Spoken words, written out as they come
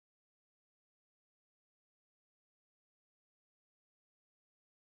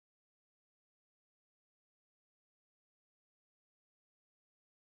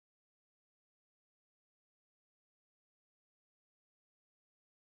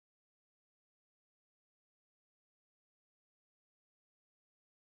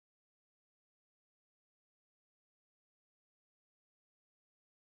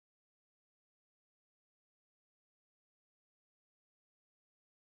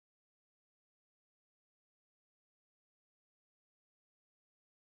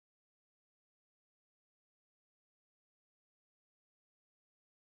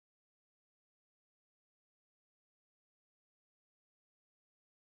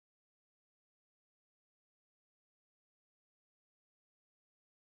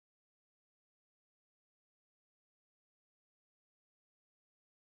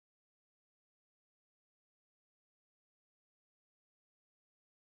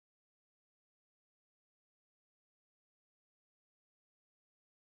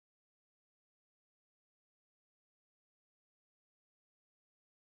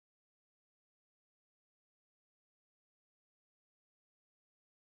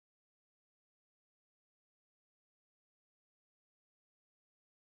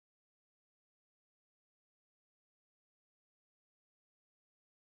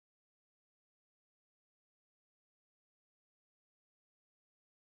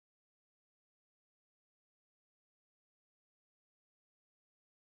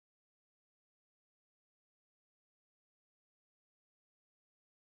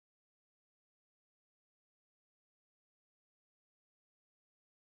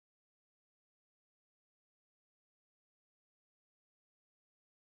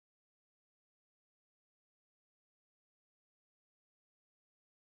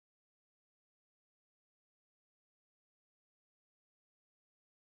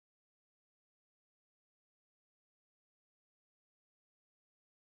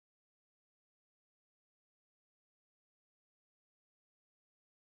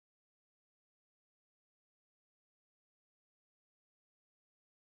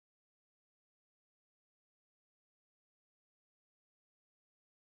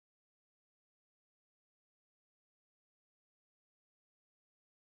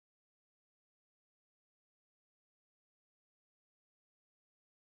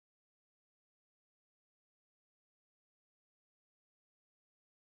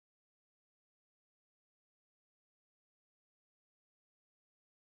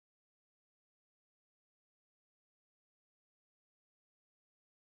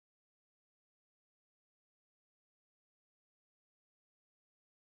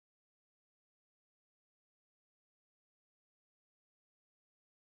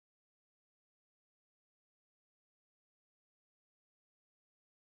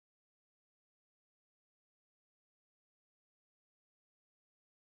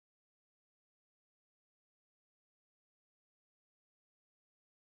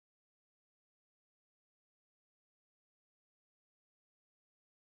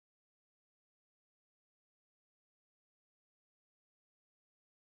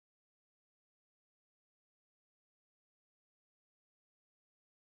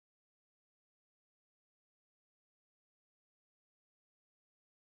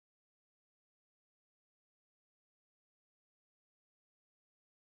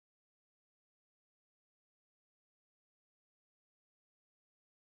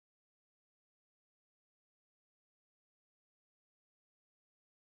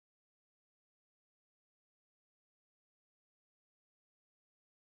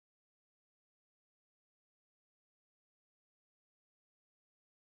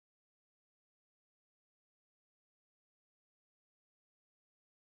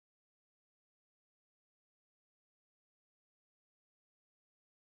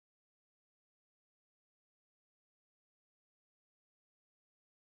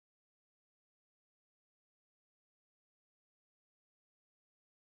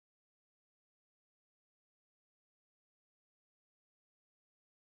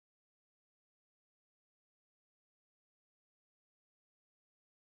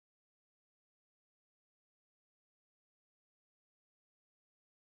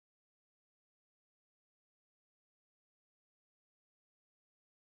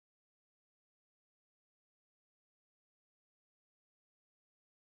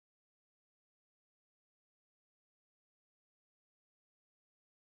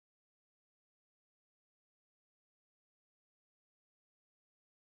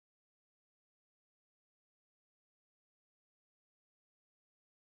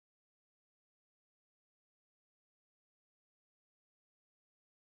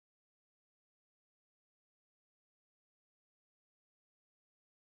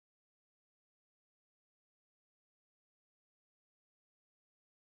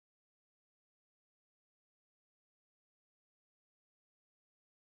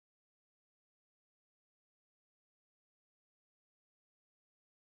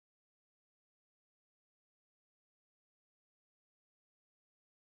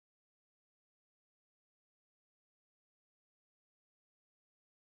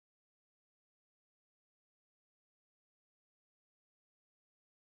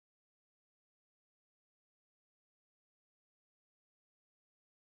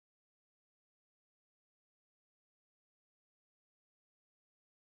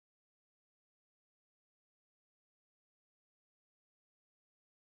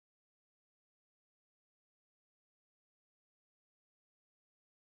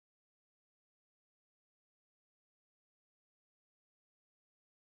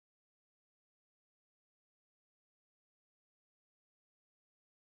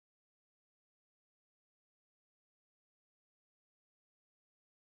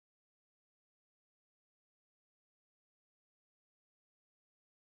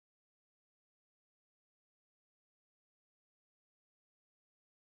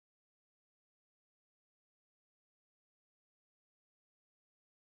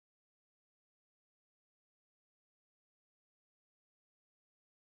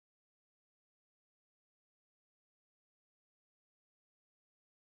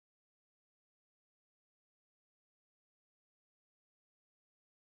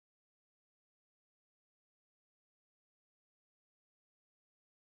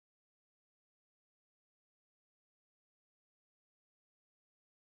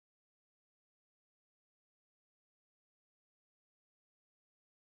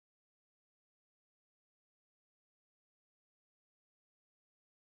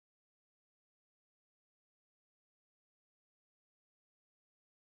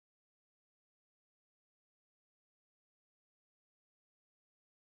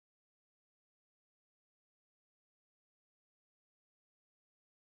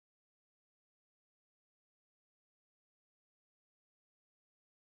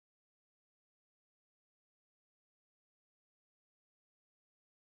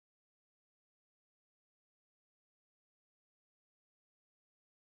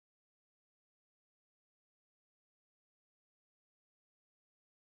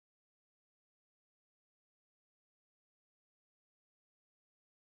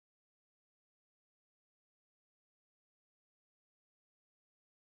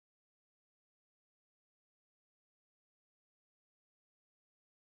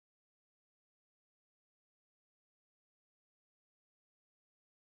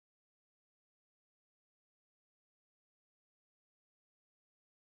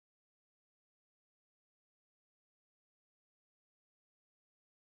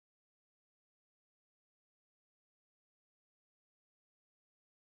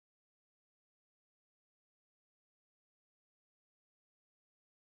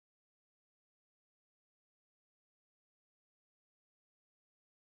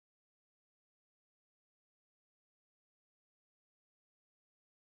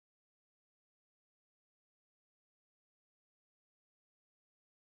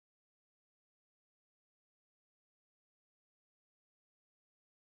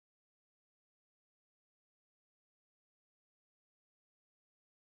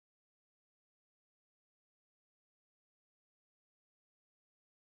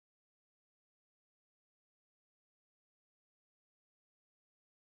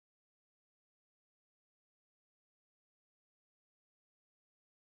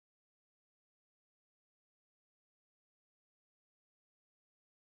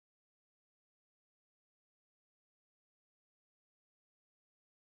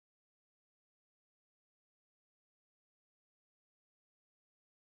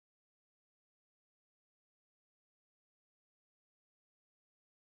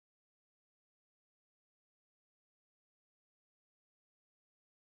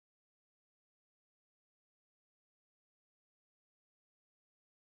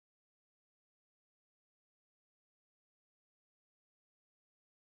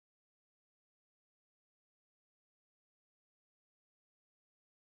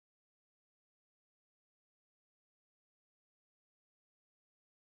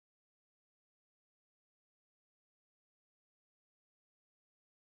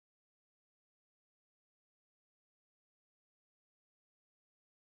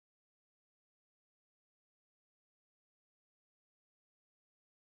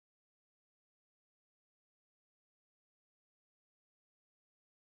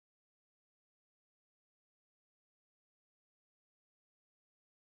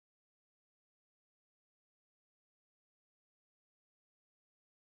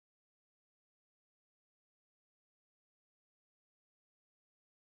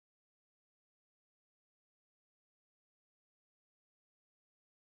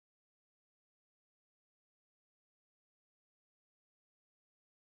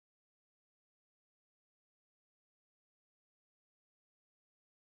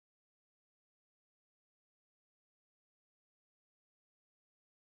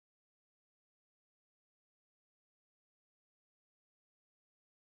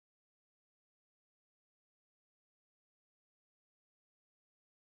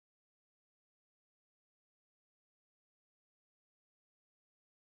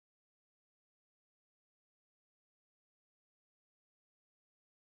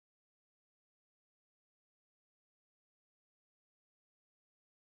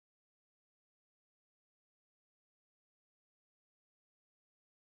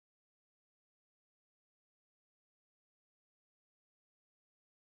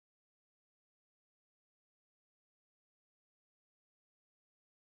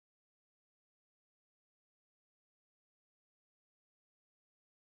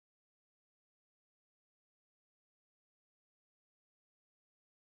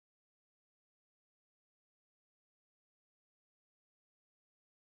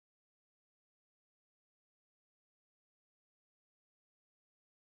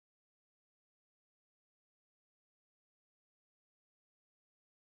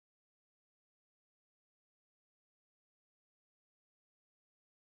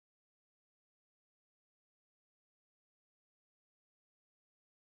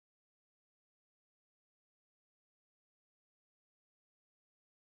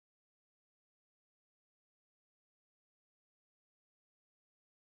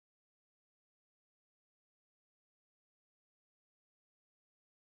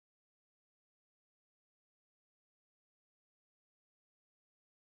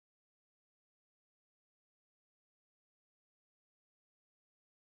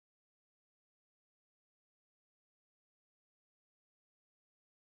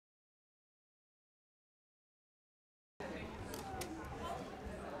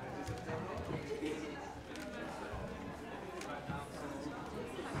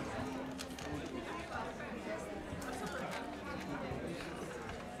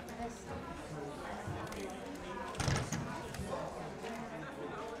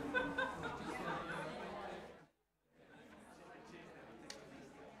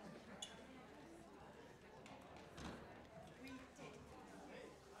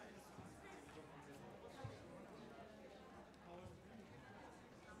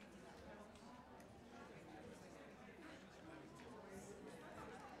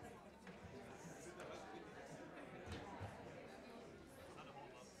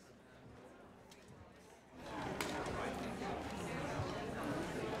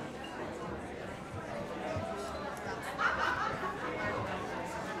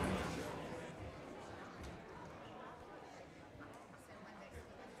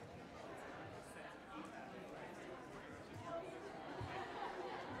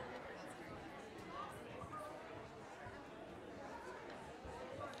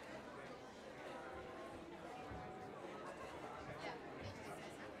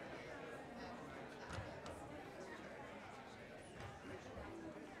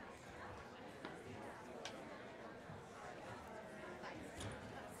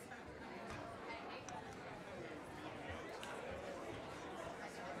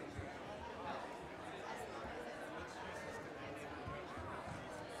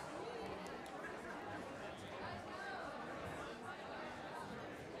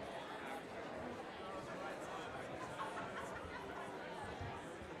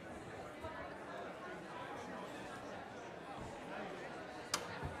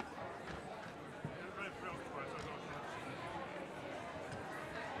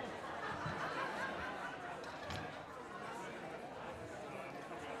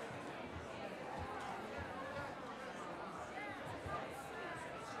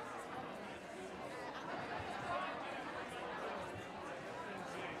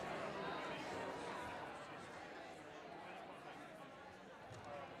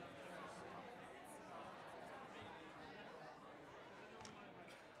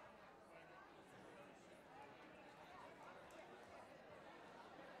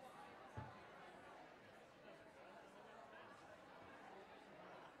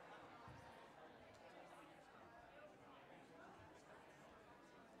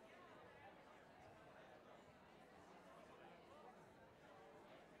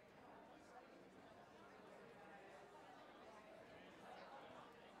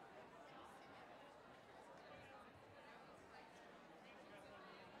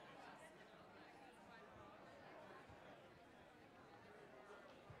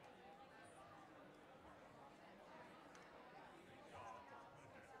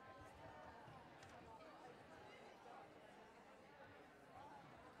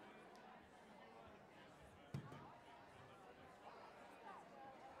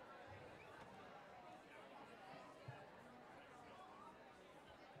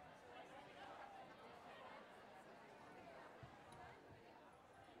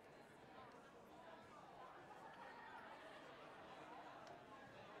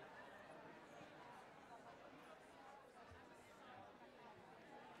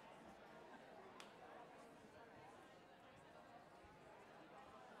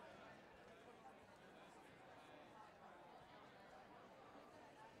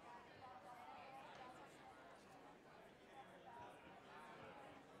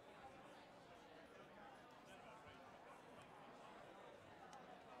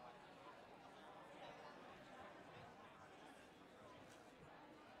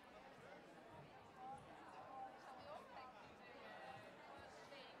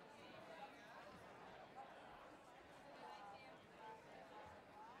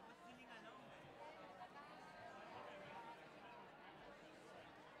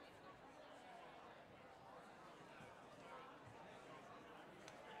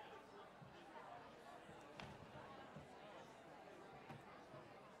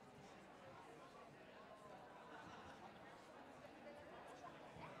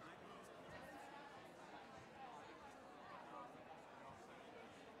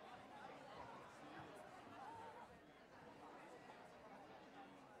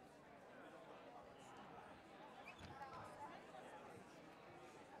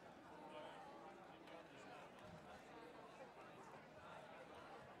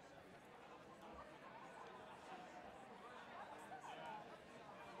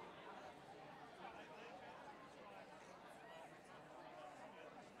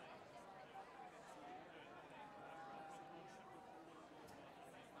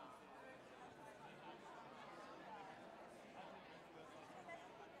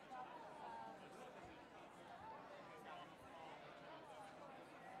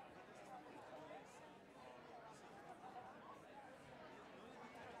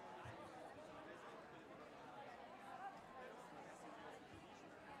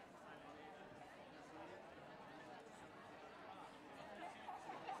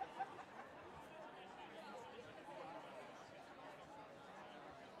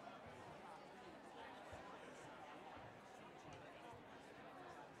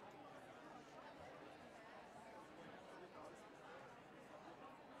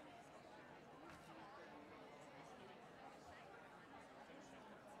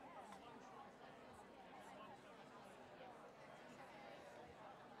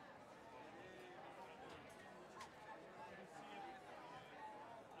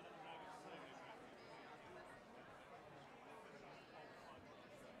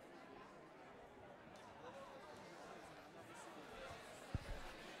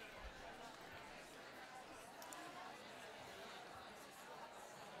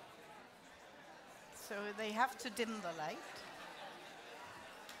so they have to dim the light.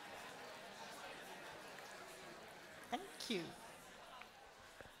 Thank you.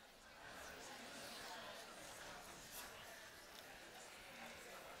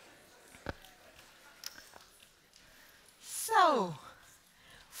 So,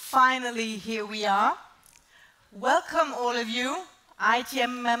 finally here we are. Welcome all of you,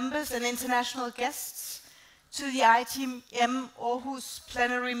 IETM members and international guests, to the IETM Aarhus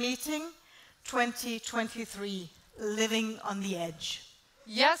Plenary Meeting 2023, Living on the Edge.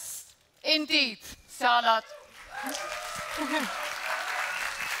 Yes, indeed, Charlotte.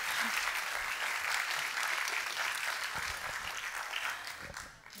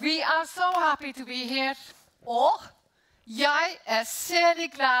 We are so happy to be here, og jeg er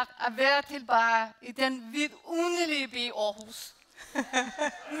særlig glad at være tilbage i den vidunderlige by Aarhus.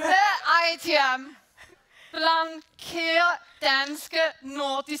 Med IETM blandt kære danske,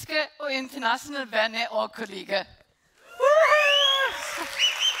 nordiske og internationale venner og kolleger.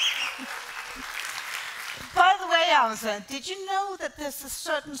 By the way, Alsa, did you know that there's a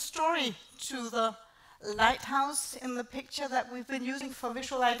certain story to the lighthouse in the picture that we've been using for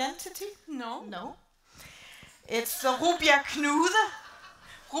visual identity? No. No. It's the Rubjerg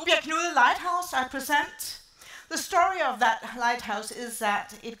Knude lighthouse I present. The story of that lighthouse is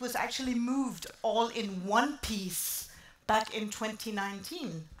that it was actually moved all in one piece back in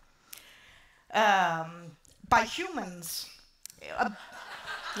 2019 by humans.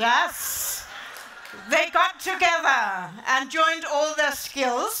 Yes. They got together and joined all their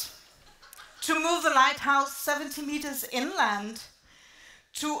skills to move the lighthouse 70 meters inland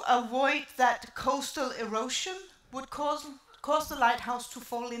to avoid that coastal erosion would cause the lighthouse to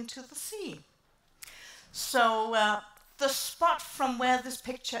fall into the sea. So the spot from where this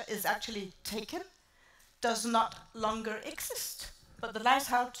picture is actually taken does not longer exist, but the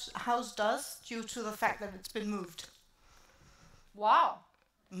lighthouse does due to the fact that it's been moved. Wow.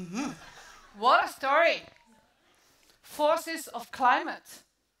 Mm-hmm. What a story. Forces of climate.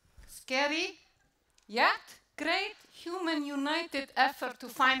 Scary, yet great human united effort to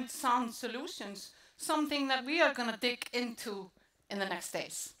find sound solutions, something that we are going to dig into in the next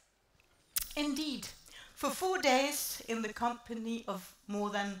days. Indeed. For 4 days, in the company of more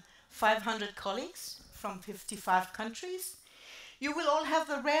than 500 colleagues from 55 countries, you will all have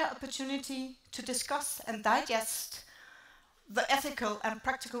the rare opportunity to discuss and digest the ethical and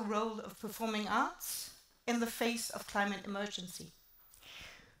practical role of performing arts in the face of climate emergency.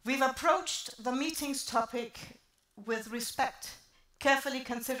 We've approached the meeting's topic with respect, carefully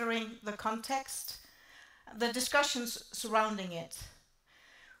considering the context, the discussions surrounding it.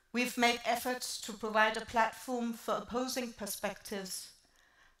 We've made efforts to provide a platform for opposing perspectives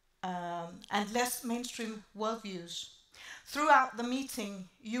and less mainstream worldviews. Throughout the meeting,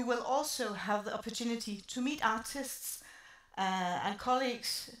 you will also have the opportunity to meet artists and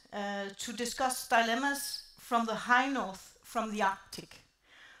colleagues to discuss dilemmas from the high north, from the Arctic,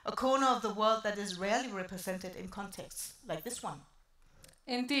 a corner of the world that is rarely represented in contexts like this one.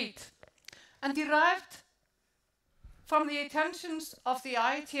 Indeed. And derived from the intentions of the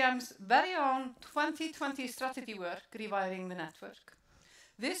IETM's very own 2020 strategy work, Rewiring the Network,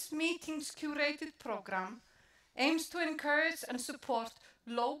 this meeting's curated program aims to encourage and support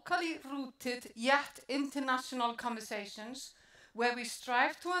locally rooted yet international conversations where we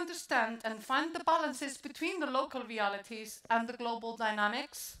strive to understand and find the balances between the local realities and the global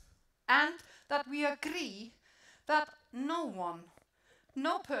dynamics, and that we agree that no one,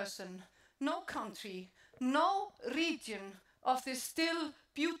 no person, no country, no region of this still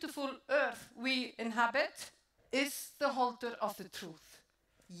beautiful earth we inhabit is the holder of the truth.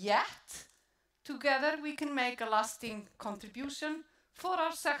 Yet, together we can make a lasting contribution for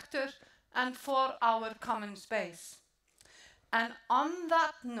our sector and for our common space. And on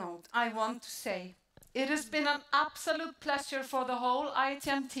that note, I want to say, it has been an absolute pleasure for the whole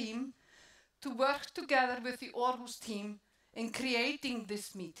IETM team to work together with the Aarhus team in creating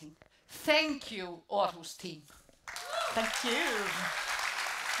this meeting. Thank you, Aarhus team. Thank you.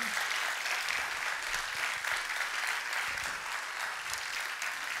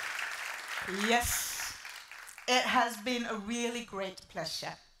 Yes, it has been a really great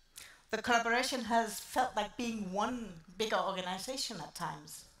pleasure. The collaboration has felt like being one bigger organization at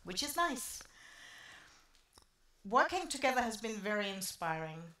times, which is nice. Working together has been very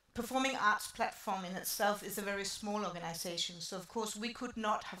inspiring. Performing Arts Platform in itself is a very small organization, so of course we could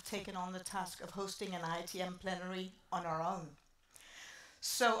not have taken on the task of hosting an IETM plenary on our own.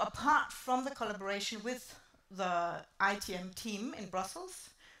 So apart from the collaboration with the IETM team in Brussels,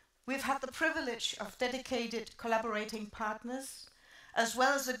 we've had the privilege of dedicated collaborating partners as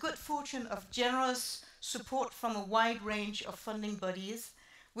well as the good fortune of generous support from a wide range of funding bodies,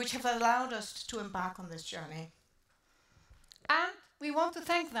 which have allowed us to embark on this journey. And we want to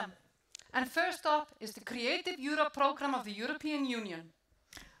thank them. And first up is the Creative Europe program of the European Union,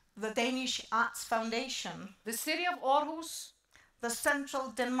 The Danish Arts Foundation, the City of Aarhus, the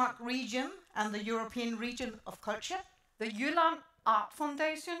Central Denmark region and the European region of culture, the Jylland Art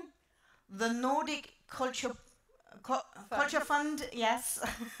Foundation, the Nordic Culture Fund, yes,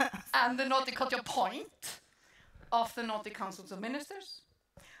 and the Nordic Culture Point of the Nordic Councils of Ministers,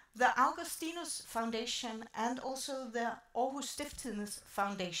 the Augustinus Foundation, and also the Aarhus Stiftelses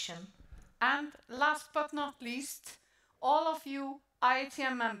Foundation. and last but not least, all of you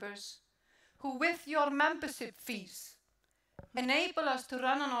IETM members who, with your membership fees, enable us to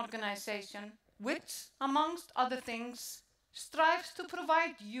run an organization which, amongst other things, strives to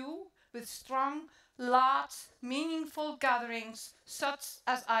provide you with strong, large, meaningful gatherings such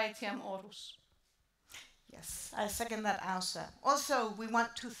as IETM Aarhus. Yes, I second that answer. Also, we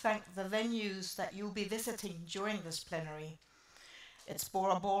want to thank the venues that you'll be visiting during this plenary. It's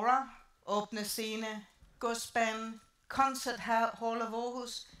Bora Bora, Åbne Scene, Gospel, Concert Hall of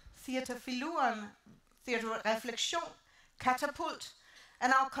Aarhus, Theatre Filuren, Theatre Refleksion, Catapult,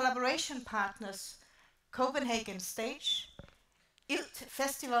 and our collaboration partners, Copenhagen Stage, ILT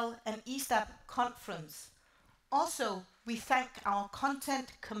Festival, and ESTAP Conference. Also, we thank our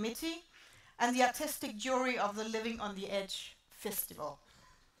content committee and the artistic jury of the Living on the Edge Festival.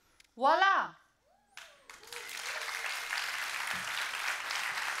 Voila!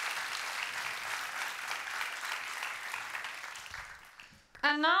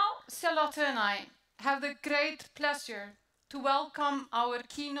 And now Charlotte and I have the great pleasure to welcome our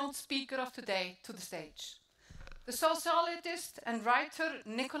keynote speaker of today to the stage, the sociologist and writer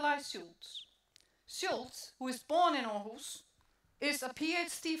Nikolai Schultz. Schultz, who is born in Aarhus, is a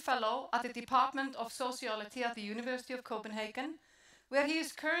PhD fellow at the Department of Sociology at the University of Copenhagen, where he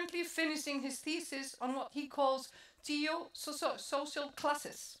is currently finishing his thesis on what he calls geo-social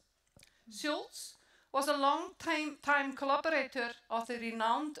classes. Schultz was a long-time collaborator of the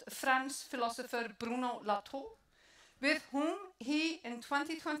renowned French philosopher Bruno Latour, with whom he, in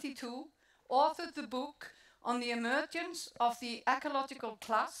 2022, authored the book on the emergence of the ecological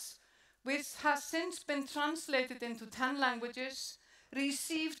class, which has since been translated into 10 languages,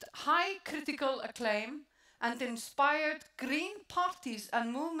 received high critical acclaim, and inspired green parties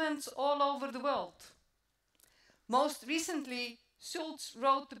and movements all over the world. Most recently, Schultz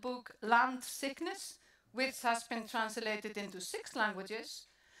wrote the book Land Sickness, which has been translated into 6 languages.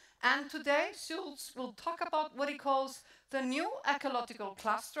 And today, Schultz will talk about what he calls the new ecological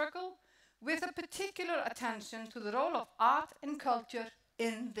class struggle, with a particular attention to the role of art and culture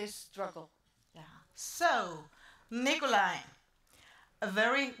in this struggle. Yeah. So, Nikolai, a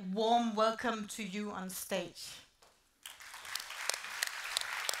very warm welcome to you on stage.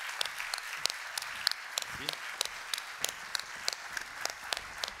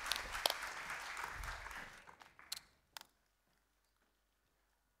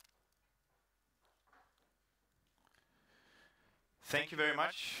 Thank you very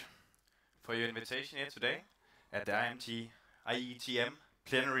much for your invitation here today at the IETM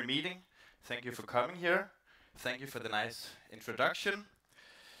Plenary Meeting. Thank you for coming here. Thank you for the nice introduction.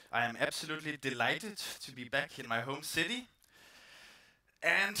 I am absolutely delighted to be back in my home city.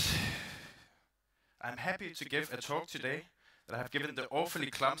 And I'm happy to give a talk today that I have given the awfully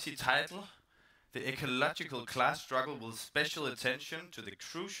clumsy title, The Ecological Class Struggle with Special Attention to the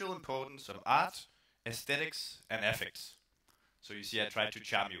Crucial Importance of Art, Aesthetics and Affects. So you see I tried to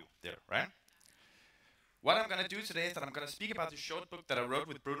charm you there, right? What I'm going to do today is that I'm going to speak about the short book that I wrote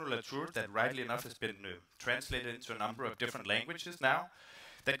with Bruno Latour that rightly enough has been translated into a number of different languages now,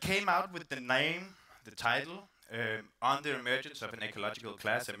 that came out with the name, the title, On the Emergence of an Ecological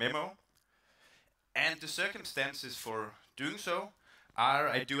Class, a memo. And the circumstances for doing so are,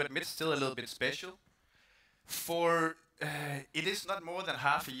 I do admit, still a little bit special. For it is not more than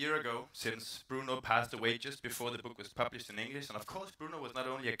half a year ago since Bruno passed away, just before the book was published in English. And of course, Bruno was not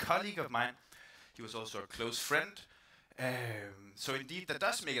only a colleague of mine, he was also a close friend. So indeed, that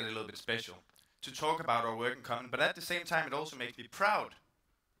does make it a little bit special to talk about our work in common. But at the same time, it also makes me proud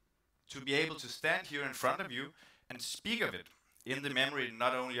to be able to stand here in front of you and speak of it in the memory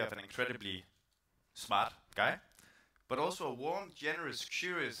not only of an incredibly smart guy, but also a warm, generous,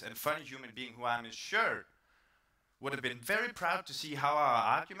 curious, and funny human being who I'm sure would have been very proud to see how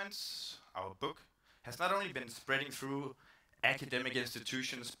our arguments, our book, has not only been spreading through academic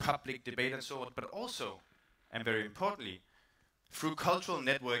institutions, public debate and so on, but also, and very importantly, through cultural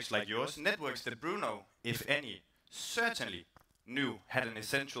networks like yours, networks that Bruno, if any, certainly knew had an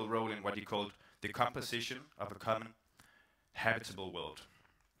essential role in what he called the composition of a common habitable world.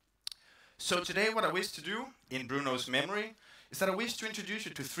 So today what I wish to do, in Bruno's memory, is that I wish to introduce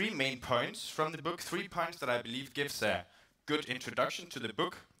you to 3 main points from the book, 3 points that I believe gives a good introduction to the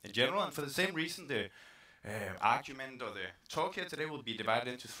book in general, and for the same reason the argument or the talk here today will be divided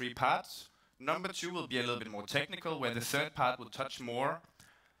into 3 parts. Number 2 will be a little bit more technical, where the 3rd part will touch more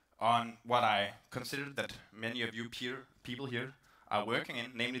on what I consider that many of you people here are working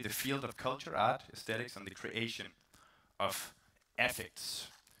in, namely the field of culture, art, aesthetics, and the creation of affects.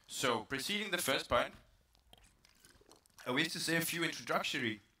 So, preceding the first point, I wish to say a few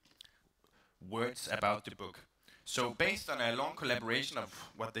introductory words about the book. So, based on a long collaboration of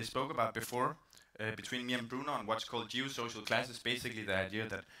what they spoke about before, between me and Bruno on what's called geosocial classes, basically the idea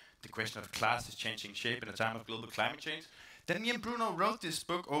that the question of class is changing shape in a time of global climate change, then me and Bruno wrote this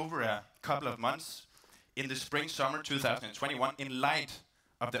book over a couple of months in the spring-summer 2021 in light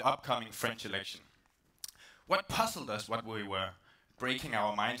of the upcoming French election. What puzzled us, what we were breaking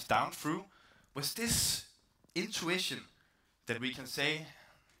our minds down through, was this intuition that we can say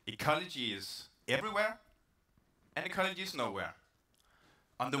ecology is everywhere and ecology is nowhere.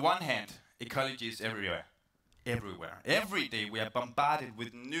 On the one hand, ecology is everywhere. Every day we are bombarded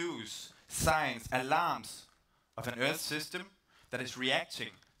with news, signs, alarms of an Earth system that is reacting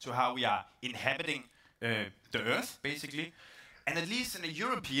to how we are inhabiting the Earth, basically. And at least in the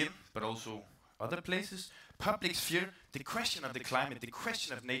European, but also other places, public sphere, the question of the climate, the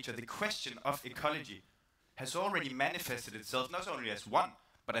question of nature, the question of ecology has already manifested itself not only as one,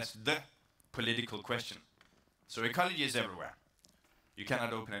 but as the political question. So ecology is everywhere. You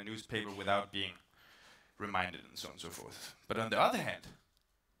cannot open a newspaper without being reminded and so on and so forth. But on the other hand,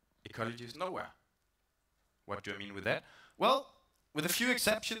 ecology is nowhere. What do I mean with that? Well, with a few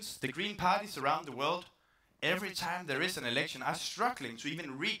exceptions, the green parties around the world, every time there is an election, are struggling to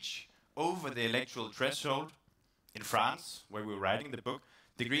even reach over the electoral threshold. In France, where we were writing the book,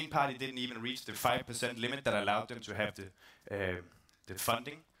 the Green Party didn't even reach the 5% limit that allowed them to have the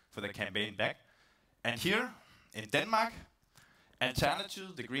funding for the campaign back. And here, in Denmark,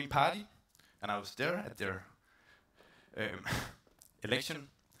 Alternative, the Green Party, and I was there at their election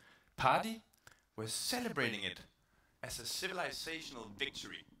party, was celebrating it as a civilizational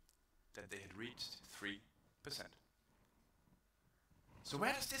victory that they had reached 3%. So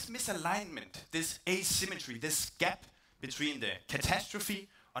where does this misalignment, this asymmetry, this gap between the catastrophe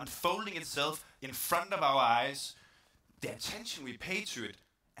unfolding itself in front of our eyes, the attention we pay to it,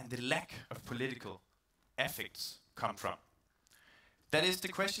 and the lack of political affects come from? That is the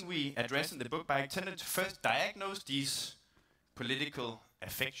question we address in the book by intending to first diagnose these political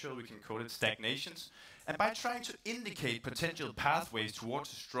affectual, we can call it stagnations, and by trying to indicate potential pathways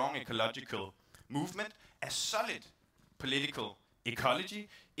towards a strong ecological movement, a solid political ecology,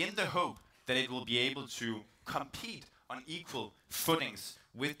 in the hope that it will be able to compete on equal footings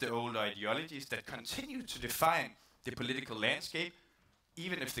with the old ideologies that continue to define the political landscape,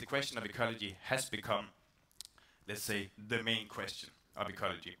 even if the question of ecology has become, let's say, the main question of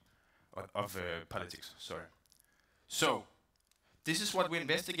ecology, of politics, sorry. So, this is what we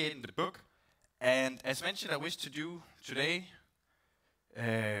investigate in the book, and as mentioned, I wish to do today,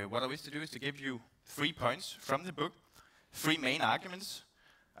 what I wish to do is to give you 3 points from the book, 3 main arguments.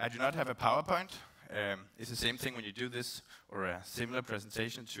 I do not have a PowerPoint. It's the same thing when you do this or a similar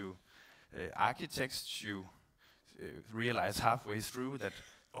presentation to architects. You realize halfway through that,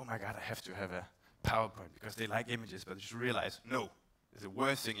 oh my God, I have to have a PowerPoint because they like images, but you realize, no, it's the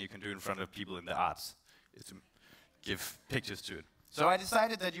worst thing you can do in front of people in the arts is to give pictures to it. So I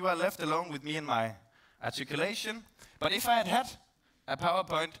decided that you are left alone with me and my articulation, but if I had had a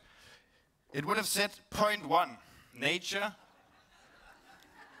PowerPoint, it would have said point 1, nature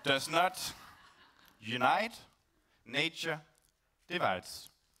does not unite, nature divides.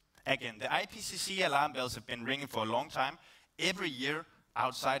 Again, the IPCC alarm bells have been ringing for a long time. Every year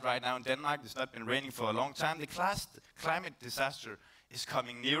outside right now in Denmark, it's not been raining for a long time. The climate disaster is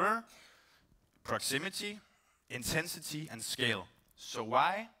coming nearer, proximity, intensity, and scale. So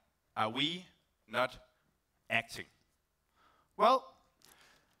why are we not acting? Well,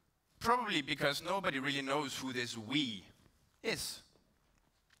 probably because nobody really knows who this we is.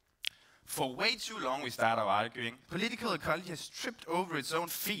 For way too long, we started arguing, political ecology has tripped over its own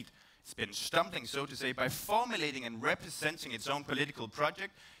feet. It's been stumbling, so to say, by formulating and representing its own political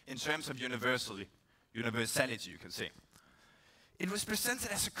project in terms of universality, you can say. It was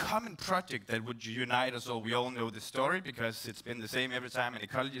presented as a common project that would unite us all. We all know the story because it's been the same every time an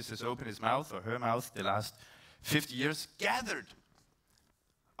ecologist has opened his mouth or her mouth the last 50 years. Gathered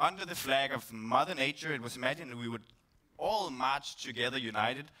under the flag of Mother Nature, it was imagined we would all marched together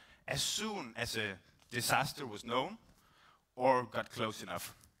united as soon as a disaster was known or got close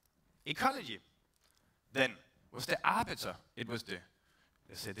enough. Ecology, then, was the arbiter. It was the,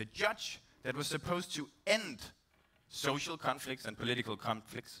 let's say, the judge that was supposed to end social conflicts and political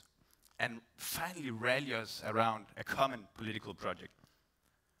conflicts and finally rally us around a common political project.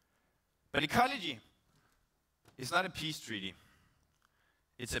 But ecology is not a peace treaty.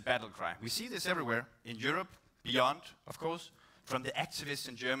 It's a battle cry. We see this everywhere, in Europe, beyond, of course, from the activists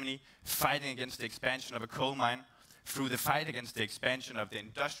in Germany fighting against the expansion of a coal mine, through the fight against the expansion of the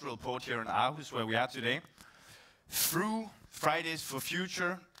industrial port here in Aarhus, where we are today, through Fridays for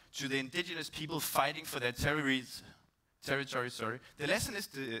Future, to the indigenous people fighting for their territory. The lesson is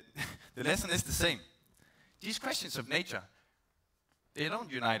the same. These questions of nature, they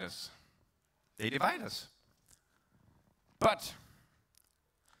don't unite us. They divide us. But,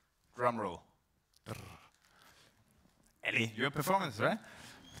 drum roll. Ellie, your performance, right?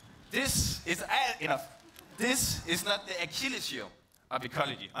 This is enough. This is not the Achilles heel of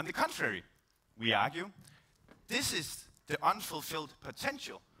ecology. On the contrary, we argue, this is the unfulfilled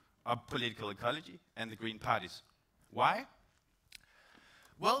potential of political ecology and the Green parties. Why?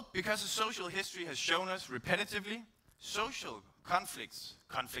 Well, because the social history has shown us repetitively, social conflicts,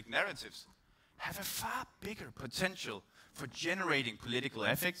 conflict narratives, have a far bigger potential for generating political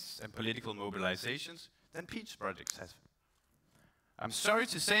effects and political mobilizations than peace projects have. I'm sorry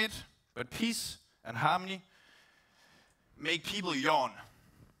to say it, but peace and harmony make people yawn.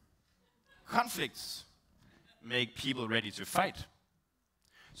 Conflicts make people ready to fight.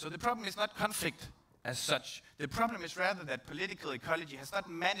 So the problem is not conflict as such. The problem is rather that political ecology has not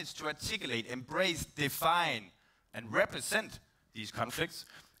managed to articulate, embrace, define, and represent these conflicts,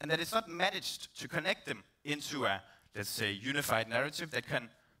 and that it's not managed to connect them into a, let's say, unified narrative that can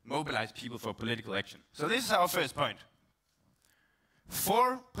mobilize people for political action. So this is our first point.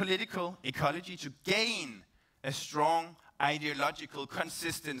 For political ecology to gain a strong ideological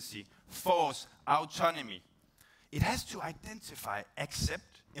consistency, force, autonomy, it has to identify,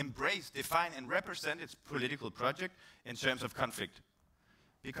 accept, embrace, define, and represent its political project in terms of conflict.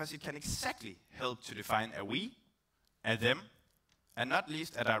 Because it can exactly help to define a we, a them, and not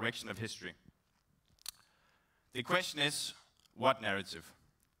least a direction of history. The question is, what narrative?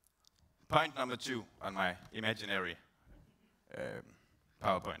 Point number 2 on my imaginary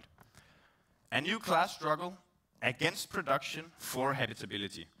PowerPoint. A new class struggle against production for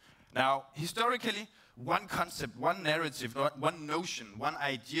habitability. Now, historically, one concept, one narrative, one notion, one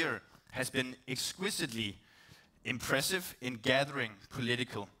idea has been exquisitely impressive in gathering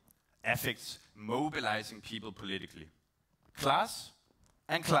political affects, mobilizing people politically. Class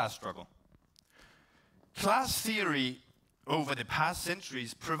and class struggle. Class theory over the past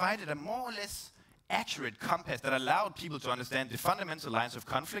centuries provided a more or less accurate compass that allowed people to understand the fundamental lines of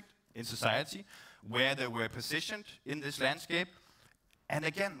conflict in society, where they were positioned in this landscape, and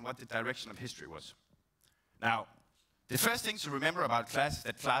again, what the direction of history was. Now, the first thing to remember about class is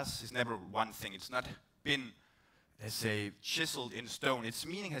that class is never one thing. It's not been, let's say, chiseled in stone. Its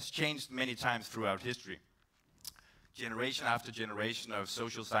meaning has changed many times throughout history. Generation after generation of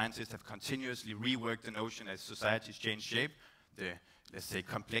social scientists have continuously reworked the notion as societies change shape. The, let's say,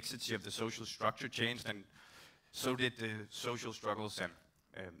 complexity of the social structure changed, and so did the social struggles and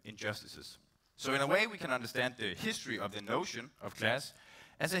injustices. So in a way, we can understand the history of the notion of class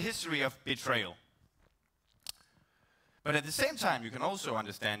as a history of betrayal. But at the same time, you can also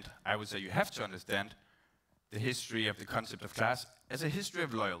understand, I would say you have to understand, the history of the concept of class as a history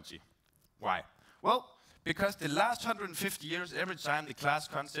of loyalty. Why? Well, because the last 150 years, every time the class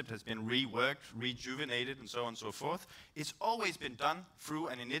concept has been reworked, rejuvenated, and so on and so forth, it's always been done through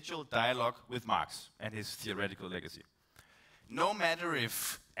an initial dialogue with Marx and his theoretical legacy. No matter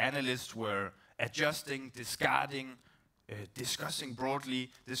if analysts were adjusting, discarding, discussing broadly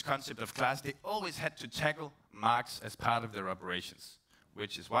this concept of class, they always had to tackle Marx as part of their operations,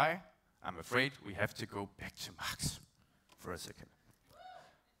 which is why I'm afraid we have to go back to Marx for a second.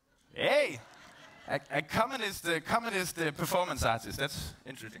 Hey! A communist performance artist, that's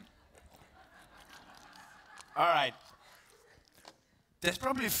interesting. All right. There's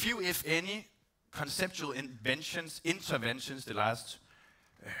probably few, if any, conceptual interventions the last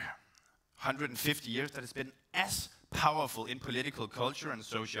 150 years that has been as powerful in political culture and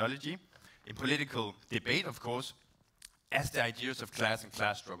sociology, in political debate, of course, as the ideas of class and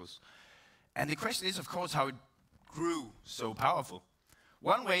class struggles. And the question is, of course, how it grew so powerful.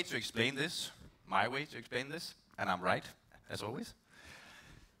 One way to explain this, my way to explain this, and I'm right, as always,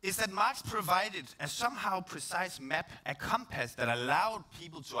 is that Marx provided a somehow precise map, a compass that allowed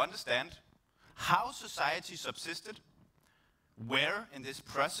people to understand how society subsisted where in this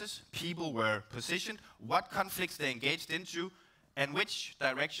process people were positioned, what conflicts they engaged into, and which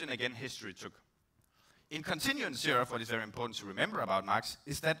direction, again, history took. In continuance here, what is very important to remember about Marx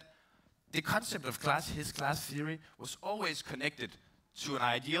is that the concept of class, his class theory, was always connected to an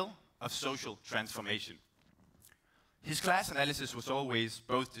ideal of social transformation. His class analysis was always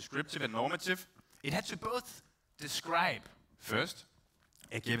both descriptive and normative. It had to both describe, first,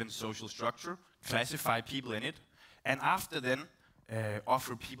 a given social structure, classify people in it, and after then,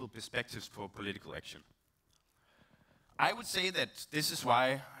 offer people perspectives for political action. I would say that this is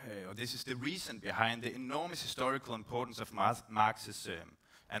why, or this is the reason behind the enormous historical importance of Marxism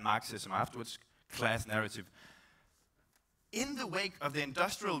and Marxism afterwards, class narrative. In the wake of the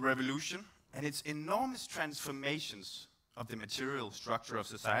Industrial Revolution and its enormous transformations of the material structure of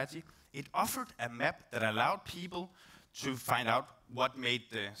society, it offered a map that allowed people to find out what made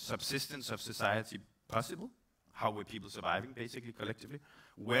the subsistence of society possible, how were people surviving, basically, collectively,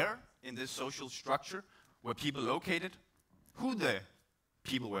 where in this social structure were people located, who the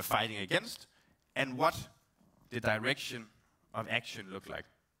people were fighting against, and what the direction of action looked like.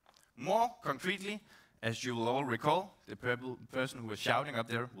 More concretely, as you will all recall, the person who was shouting up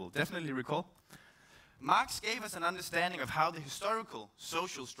there will definitely recall, Marx gave us an understanding of how the historical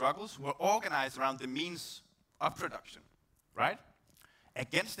social struggles were organized around the means of production, right?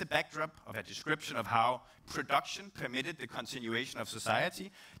 Against the backdrop of a description of how production permitted the continuation of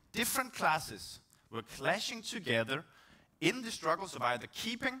society, different classes were clashing together in the struggles of either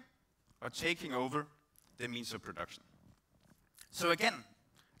keeping or taking over the means of production. So again,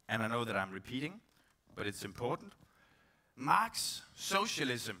 and I know that I'm repeating, but it's important, Marx's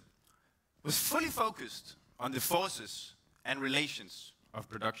socialism was fully focused on the forces and relations of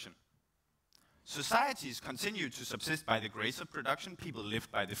production. Societies continued to subsist by the grace of production. People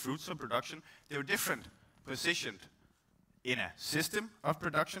lived by the fruits of production. They were different, positioned in a system of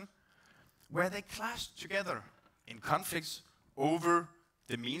production where they clashed together in conflicts over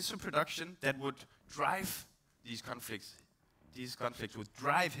the means of production that would drive these conflicts. These conflicts would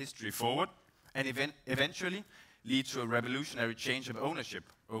drive history forward and eventually lead to a revolutionary change of ownership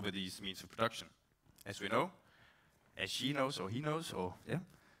over these means of production. As we know, as she knows, or he knows, or yeah?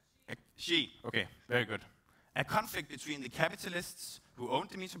 She, okay, very good. A conflict between the capitalists who owned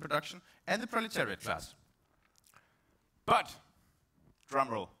the means of production and the proletariat class. But, drum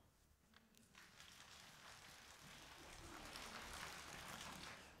roll.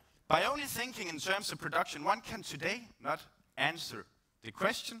 By only thinking in terms of production, one can today not answer the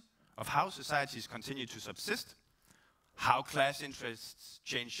question of how societies continue to subsist, how class interests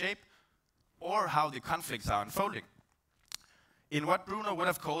change shape, or how the conflicts are unfolding. In what Bruno would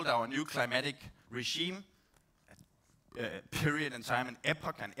have called our new climatic regime, a period in time, an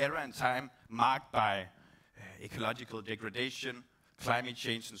epoch, an era in time marked by ecological degradation, climate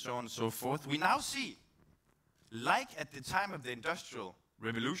change, and so on and so forth, we now see, like at the time of the Industrial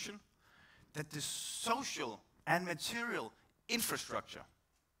Revolution, that the social and material infrastructure,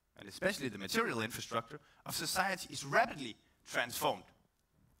 and especially the material infrastructure of society, is rapidly transformed,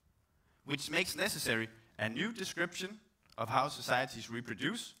 which makes necessary a new description of how societies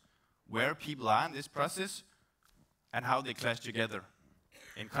reproduce, where people are in this process, and how they clash together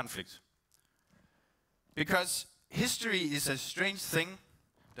in conflict. Because history is a strange thing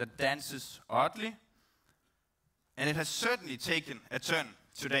that dances oddly, and it has certainly taken a turn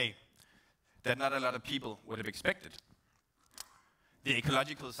today that not a lot of people would have expected. The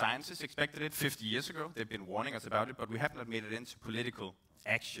ecological sciences expected it 50 years ago. They've been warning us about it, but we have not made it into political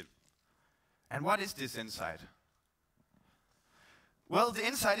action. And what is this insight? Well, the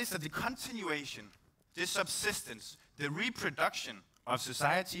insight is that the continuation, the subsistence, the reproduction of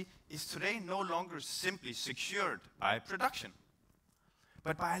society is today no longer simply secured by production,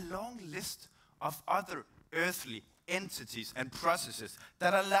 but by a long list of other earthly entities and processes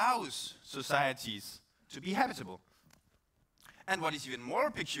that allows societies to be habitable. And what is even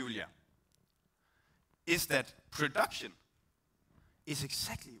more peculiar is that production is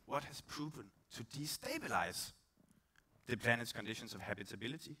exactly what has proven to destabilize the planet's conditions of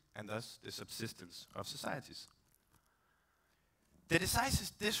habitability and thus the subsistence of societies. The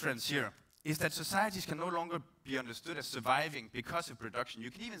decisive difference here is that societies can no longer be understood as surviving because of production.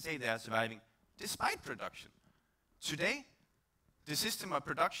 You can even say they are surviving despite production. Today, the system of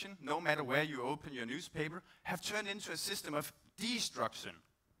production, no matter where you open your newspaper, have turned into a system of destruction,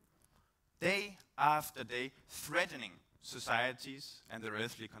 day after day, threatening societies and their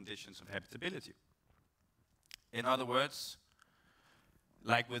earthly conditions of habitability. In other words,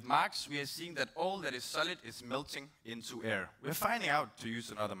 like with Marx, we are seeing that all that is solid is melting into air. We're finding out, to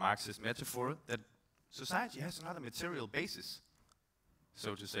use another Marxist metaphor, that society has another material basis.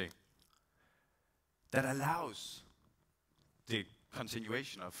 so to say, that allows the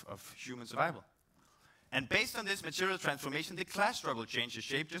continuation of human survival. And based on this material transformation, the class struggle changes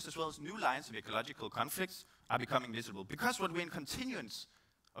shape just as well as new lines of ecological conflicts are becoming visible. Because what we in continuance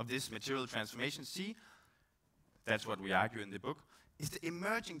of this material transformation see, that's what we argue in the book, is the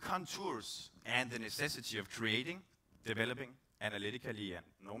emerging contours and the necessity of creating, developing analytically and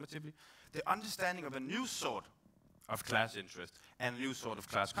normatively, the understanding of a new sort of class interest and a new sort of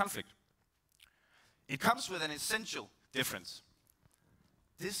class conflict. It comes with an essential difference.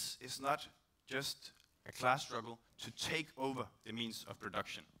 This is not just a class struggle to take over the means of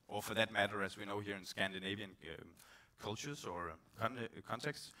production, or for that matter, as we know here in Scandinavian cultures or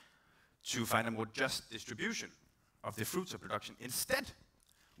contexts, to find a more just distribution of the fruits of production. Instead,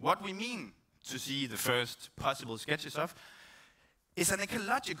 what we mean to see the first possible sketches of is an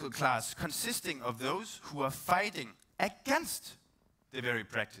ecological class consisting of those who are fighting against the very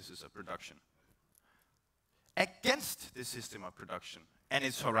practices of production, against the system of production and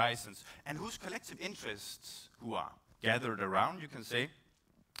its horizons, and whose collective interests who are gathered around, you can say,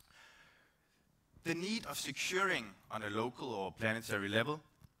 the need of securing on a local or planetary level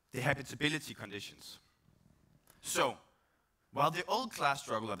the habitability conditions. So, while the old class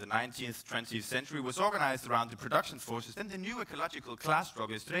struggle of the 19th, 20th century was organized around the production forces, then the new ecological class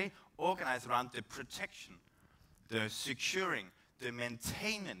struggle is today organized around the protection, the securing, the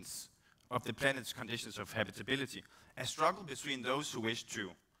maintenance of the planet's conditions of habitability. A struggle between those who wish to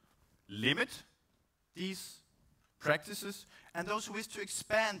limit these practices and those who wish to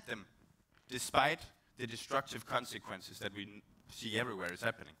expand them despite the destructive consequences that we see everywhere is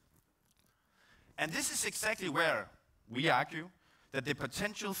happening. And this is exactly where we argue that the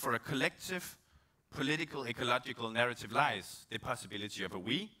potential for a collective political ecological narrative lies, the possibility of a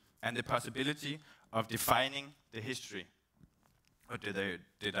we and the possibility of defining the history, or the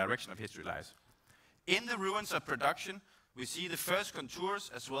direction of history lies. In the ruins of production, we see the first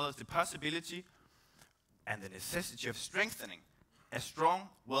contours as well as the possibility and the necessity of strengthening a strong,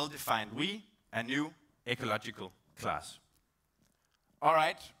 well-defined we, a new ecological class. All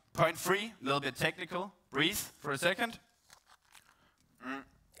right, point 3, a little bit technical. Breathe for a second.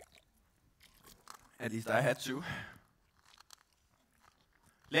 At least I had to.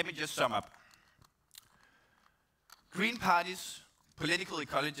 Let me just sum up. Green parties, political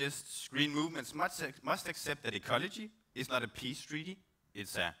ecologists, green movements must accept that ecology is not a peace treaty.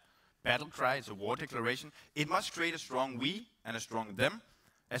 It's a battle cry, it's a war declaration. It must create a strong we and a strong them,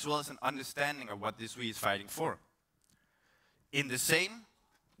 as well as an understanding of what this we is fighting for. In the same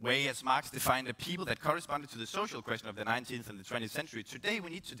way as Marx defined a people that corresponded to the social question of the 19th and the 20th century, today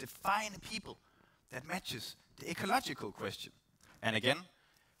we need to define a people that matches the ecological question. And again,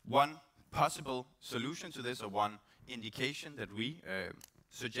 one possible solution to this, or one indication that we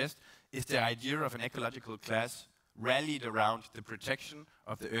suggest, is the idea of an ecological class rallied around the protection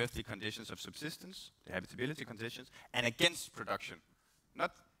of the earthly conditions of subsistence, the habitability conditions, and against production.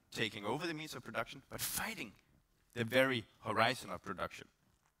 Not taking over the means of production, but fighting the very horizon of production.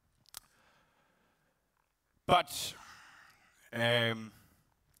 But, as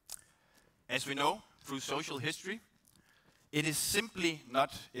we know, through social history, it is simply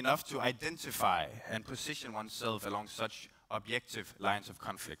not enough to identify and position oneself along such objective lines of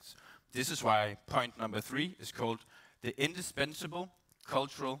conflicts. This is why point number 3 is called the indispensable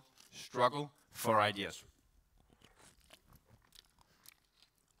cultural struggle for ideas.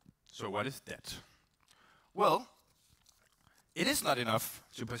 So what is that? Well, it is not enough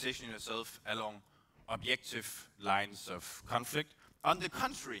to position yourself along objective lines of conflict. On the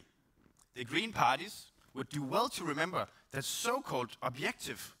contrary, the Green parties would do well to remember that so-called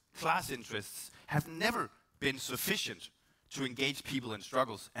objective class interests have never been sufficient to engage people in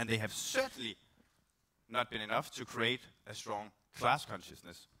struggles, and they have certainly not been enough to create a strong class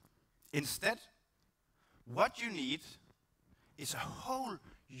consciousness. Instead, what you need is a whole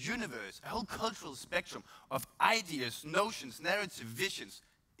universe, a whole cultural spectrum of ideas, notions, narrative, visions,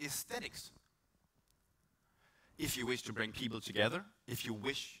 aesthetics. If you wish to bring people together, if you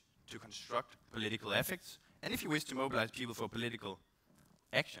wish to construct political affects, and if you wish to mobilize people for political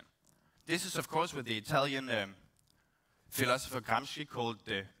action. This is, of course, what the Italian philosopher Gramsci called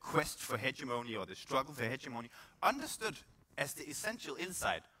the quest for hegemony, or the struggle for hegemony, understood as the essential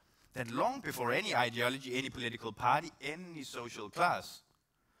insight that long before any ideology, any political party, any social class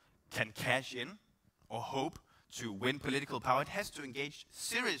can cash in or hope to win political power, it has to engage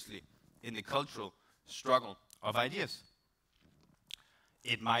seriously in the cultural struggle of ideas.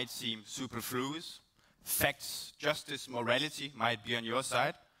 It might seem superfluous. Facts, justice, morality might be on your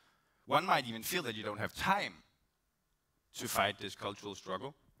side. One might even feel that you don't have time to fight this cultural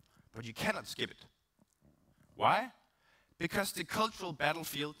struggle, but you cannot skip it. Why? Because the cultural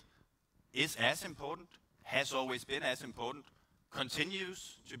battlefield is as important, has always been as important,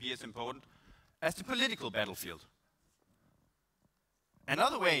 continues to be as important as the political battlefield.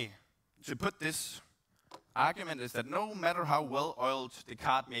 Another way to put this argument is that no matter how well-oiled the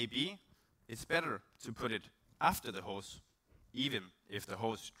cart may be, it's better to put it after the horse, even if the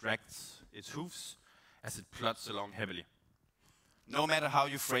horse drags its hoofs as it plods along heavily. No matter how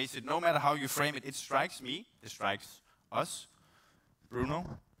you phrase it, no matter how you frame it, it strikes me, it strikes us, Bruno,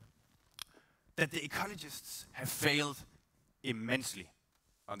 that the ecologists have failed immensely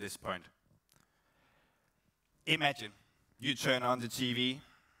on this point. Imagine you turn on the TV,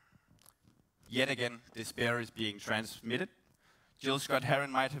 yet again despair is being transmitted. Jill Scott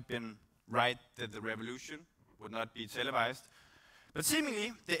Heron might have been right that the revolution would not be televised, but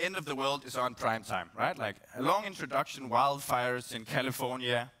seemingly the end of the world is on prime time, right? Like a long introduction, wildfires in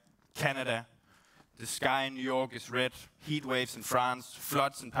California, Canada, the sky in New York is red, heat waves in France,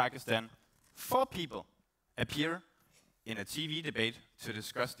 floods in Pakistan. 4 people appear in a TV debate to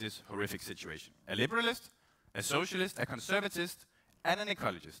discuss this horrific situation. A liberalist, a socialist, a conservatist, and an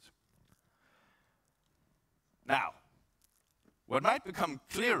ecologist. Now, what might become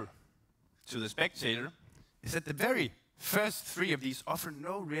clear to the spectator is that the very first 3 of these offer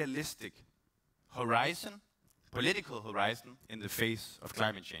no realistic horizon, political horizon, in the face of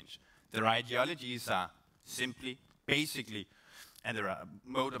climate change. Their ideologies are simply, basically, and their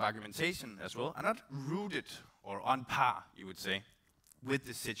mode of argumentation as well, are not rooted or on par, you would say, with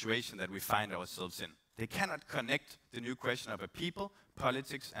the situation that we find ourselves in. They cannot connect the new question of a people,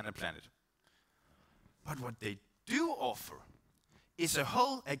 politics, and a planet. But what they do offer is a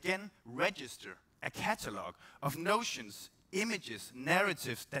whole, again, register, a catalog of notions, images,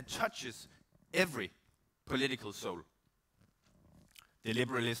 narratives that touches every political soul. The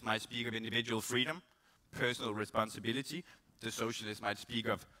liberalist might speak of individual freedom, personal responsibility. The socialist might speak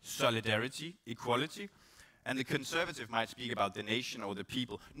of solidarity, equality. And the conservative might speak about the nation or the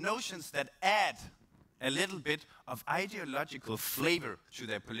people. Notions that add a little bit of ideological flavor to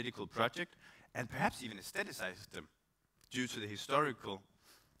their political project and perhaps even aestheticize them due to the historical,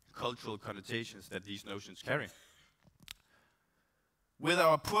 cultural connotations that these notions carry. With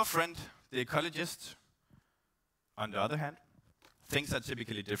our poor friend, the ecologist, on the other hand, things are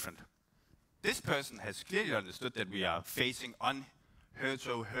typically different. This person has clearly understood that we are facing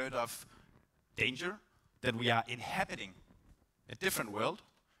unheard of danger, that we are inhabiting a different world,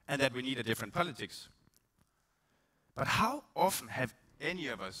 and that we need a different politics. But how often have any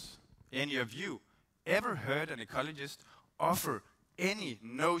of us, any of you, ever heard an ecologist offer any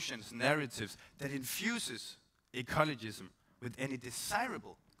notions, narratives that infuses ecologism with any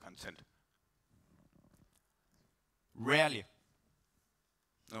desirable content? Rarely.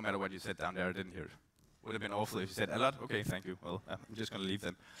 No matter what you said down there, I didn't hear it. Would have been awful if you said a lot. Okay, thank you. Well, I'm just going to leave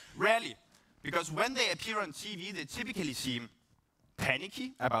them. Rarely. Because when they appear on TV, they typically seem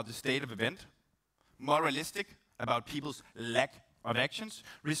panicky about the state of event, moralistic about people's lack of actions,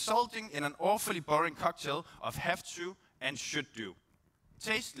 resulting in an awfully boring cocktail of have to and should do.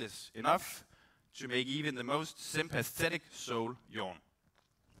 Tasteless enough to make even the most sympathetic soul yawn.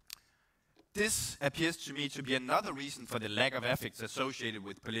 This appears to me to be another reason for the lack of ethics associated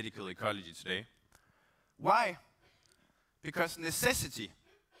with political ecology today. Why? Because necessity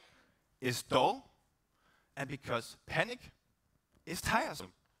is dull, and because panic is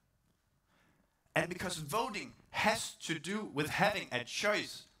tiresome. And because voting has to do with having a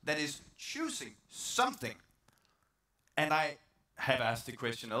choice, that is, choosing something. And I have asked the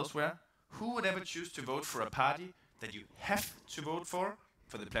question elsewhere, who would ever choose to vote for a party that you have to vote for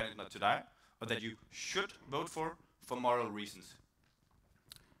the planet not to die, or that you should vote for moral reasons?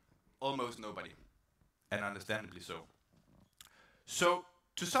 Almost nobody, and understandably so. So,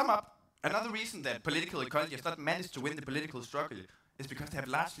 to sum up, another reason that political ecology has not managed to win the political struggle is because they have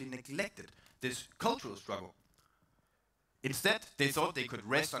largely neglected this cultural struggle. Instead, they thought they could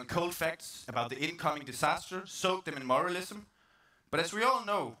rest on cold facts about the incoming disaster, soak them in moralism. But as we all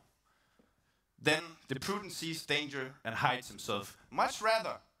know, then the prudent sees danger and hides himself, much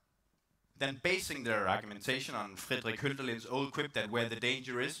rather than basing their argumentation on Friedrich Hölderlin's old quip that where the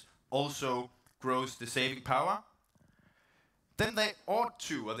danger is, also grows the saving power. Then they ought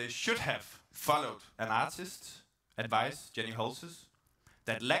to, or they should have, followed an artist's advice, Jenny Holz's,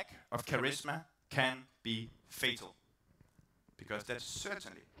 that lack of charisma can be fatal. Because that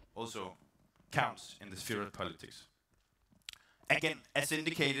certainly also counts in the sphere of politics. Again, as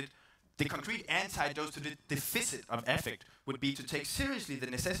indicated, The concrete antidote to the deficit of affect would be to take seriously the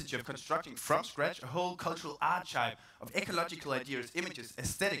necessity of constructing from scratch a whole cultural archive of ecological ideas, images,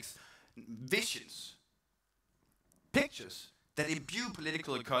 aesthetics, visions, pictures that imbue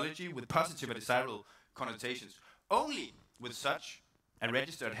political ecology with positive and desirable connotations. Only with such a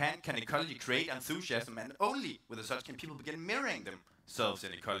register at hand can ecology create enthusiasm, and only with such can people begin mirroring themselves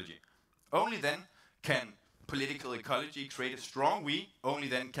in ecology. Only then can political ecology create a strong we, only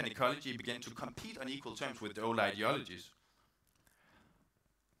then can ecology begin to compete on equal terms with the old ideologies.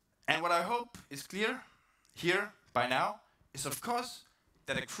 And what I hope is clear here by now is, of course,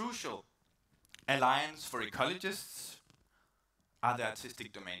 that a crucial alliance for ecologists are the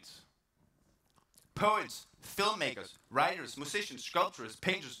artistic domains. Poets, filmmakers, writers, musicians, sculptors,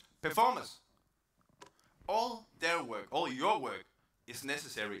 painters, performers. All their work, all your work, is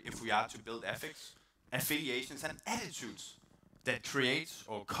necessary if we are to build affects, affiliations, and attitudes that creates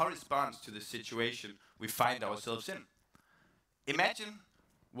or corresponds to the situation we find ourselves in. Imagine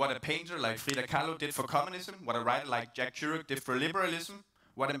what a painter like Frida Kahlo did for communism, what a writer like Jack Kerouac did for liberalism,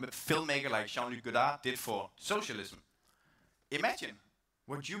 what a filmmaker like Jean-Luc Godard did for socialism. Imagine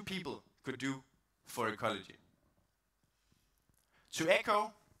what you people could do for ecology. To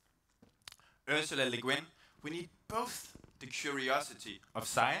echo Ursula Le Guin, we need both the curiosity of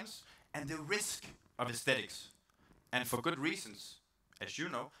science and the risk of aesthetics. And for good reasons, as you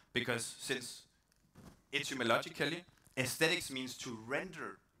know, because since etymologically, aesthetics means to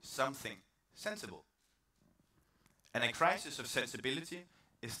render something sensible. And a crisis of sensibility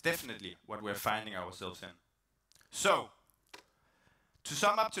is definitely what we're finding ourselves in. So, to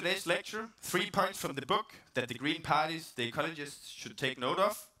sum up today's lecture, 3 points from the book that the Green parties, the ecologists, should take note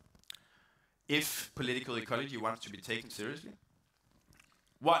of if political ecology wants to be taken seriously.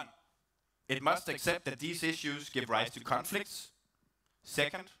 1, it must accept that these issues give rise to conflicts.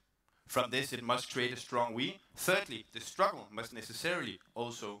 2nd, from this it must create a strong we. 3rdly, the struggle must necessarily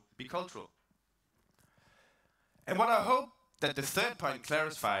also be cultural. And what I hope that the 3rd point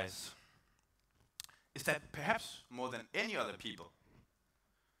clarifies is that perhaps more than any other people,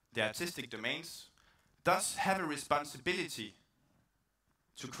 the artistic domains thus have a responsibility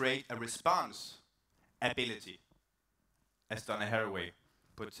to create a response ability, as Donna Haraway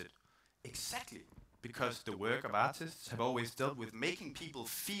puts it. Exactly because the work of artists have always dealt with making people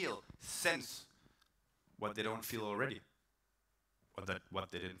feel, sense what they don't feel already, or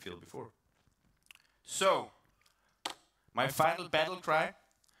what they didn't feel before. So, my final battle cry,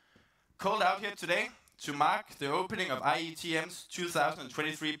 called out here today to mark the opening of IETM's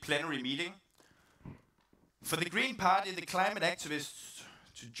 2023 plenary meeting. For the Green Party, the climate activists,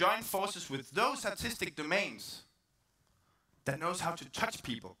 to join forces with those artistic domains that knows how to touch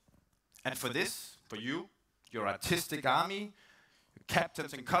people. And for this, for you, your artistic army, your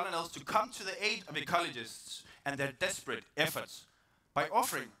captains and colonels, to come to the aid of ecologists and their desperate efforts by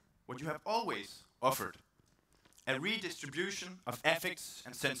offering what you have always offered, a redistribution of affects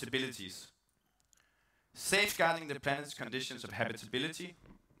and sensibilities. Safeguarding the planet's conditions of habitability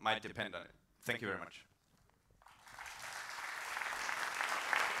might depend on it. Thank you very much.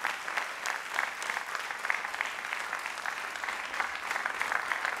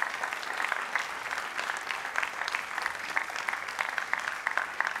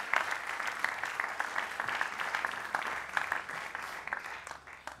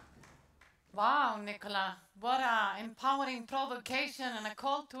 Wow, Nicola, what an empowering provocation and a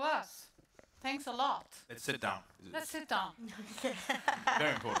call to us. Thanks a lot. Let's sit down. Let's sit down.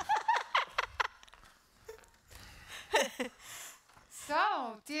 Very important.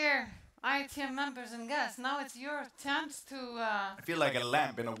 So, dear IETM members and guests, now it's your chance to... I feel like a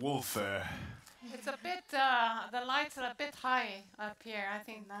lamb in a wolf. It's a bit, the lights are a bit high up here. I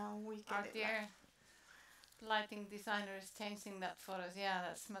think Now we get our it. dear lighting designer is changing that for us. Yeah,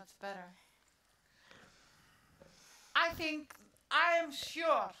 that's much better. I am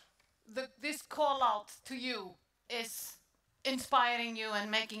sure this call out to you is inspiring you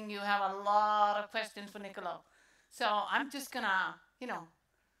and making you have a lot of questions for Nicola. So I'm just gonna,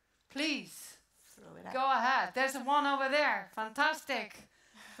 please Throw it out. go ahead. There's one over there. Fantastic.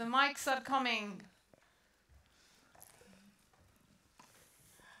 The mics are coming.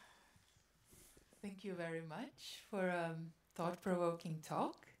 Thank you very much for a thought-provoking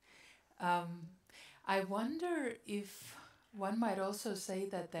talk. I wonder if one might also say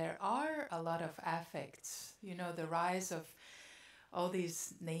that there are a lot of affects, the rise of all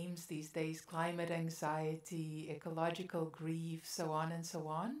these names these days, climate anxiety, ecological grief, so on and so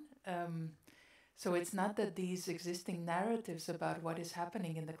on. So it's not that these existing narratives about what is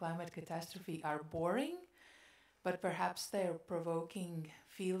happening in the climate catastrophe are boring, but perhaps they're provoking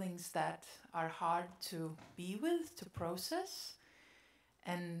feelings that are hard to be with, to process.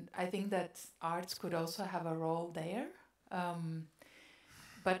 And I think that arts could also have a role there.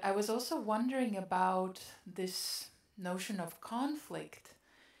 But I was also wondering about this notion of conflict,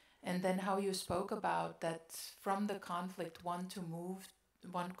 and then how you spoke about that from the conflict one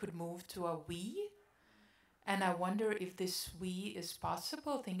could move to a we. And I wonder if this we is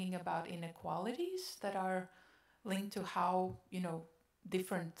possible, thinking about inequalities that are linked to how,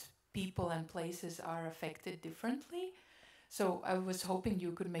 different people and places are affected differently. So I was hoping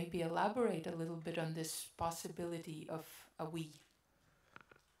you could maybe elaborate a little bit on this possibility of a we.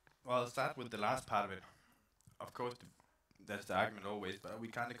 Well, I'll start with the last part of it. Of course, that's the argument always, but we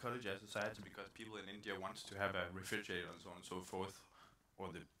can't ecologize society because people in India want to have a refrigerator and so on and so forth, or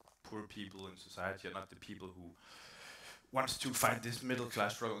the poor people in society are not the people who wants to fight this middle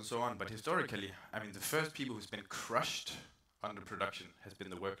class struggle and so on. But historically, the first people who's been crushed under production has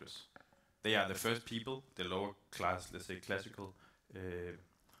been the workers. They are the first people, the lower class, let's say classical,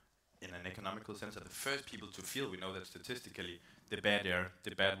 in an economical sense, are the first people to feel, we know that statistically, the bad air,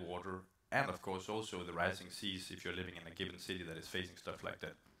 the bad water, and of course also the rising seas if you're living in a given city that is facing stuff like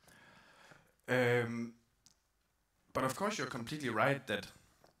that. But of course you're completely right that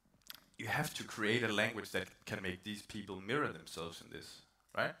you have to create a language that can make these people mirror themselves in this,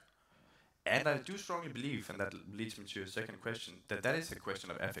 right? And I do strongly believe, and that leads me to your second question, that that is a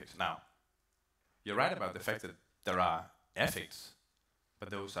question of ethics. Now, you're right about the fact that there are ethics, but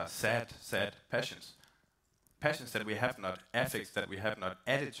those are sad, sad passions. Passions that we have not, ethics that we have not,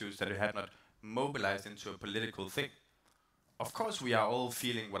 attitudes that we have not mobilized into a political thing. Of course, we are all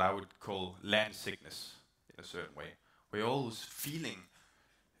feeling what I would call land sickness in a certain way. We're always feeling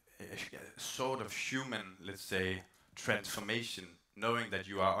a sort of human, let's say, transformation, knowing that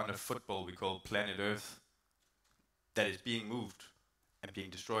you are on a football we call planet Earth that is being moved and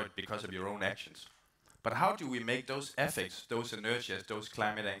being destroyed because of your own actions. But how do we make those ethics, those inertias, those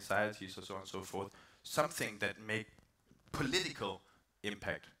climate anxieties, and so on and so forth, something that make political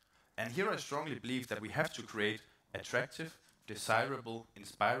impact? And here I strongly believe that we have to create attractive, desirable,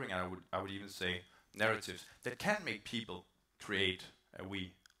 inspiring, and I would even say narratives that can make people create a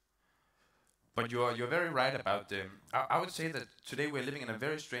we. But you're very right about the. I would say that today we're living in a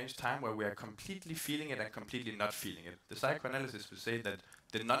very strange time where we are completely feeling it and completely not feeling it. The psychoanalysis would say that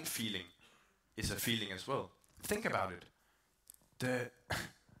the non-feeling is a feeling as well. Think about it.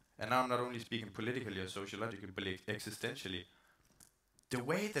 And now I'm not only speaking politically or sociologically, but existentially. The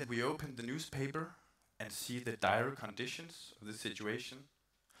way that we open the newspaper and see the dire conditions of the situation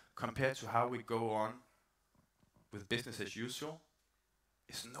compared to how we go on with business as usual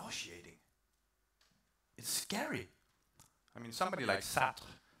is nauseating. It's scary. Somebody like Sartre,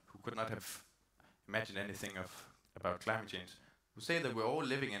 who could not have imagined anything about climate change, would say that we're all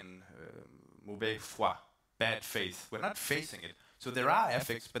living in mauvais foi, bad faith. We're not facing it. So there are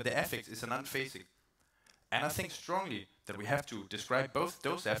ethics, but the ethics is an unfacing. And I think strongly that we have to describe both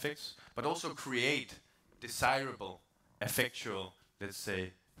those ethics, but also create desirable, effectual, let's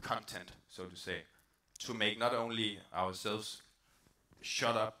say, content, so to say, to make not only ourselves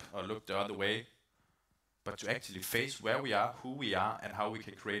shut up or look the other way, but to actually face where we are, who we are, and how we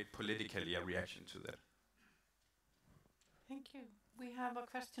can create politically a reaction to that. Thank you. We have a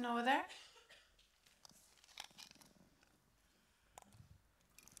question over there.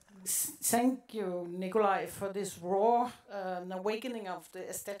 Thank you, Nikolai, for this raw awakening of the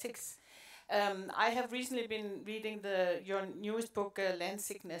aesthetics. I have recently been reading your newest book, Land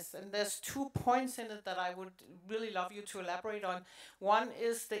Sickness, and there's 2 points in it that I would really love you to elaborate on. One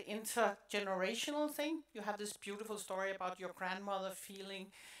is the intergenerational thing. You have this beautiful story about your grandmother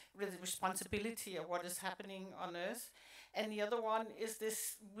feeling the responsibility of what is happening on Earth. And the other one is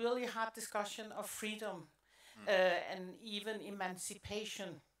this really hard discussion of freedom and even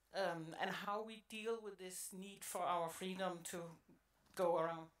emancipation, and how we deal with this need for our freedom to go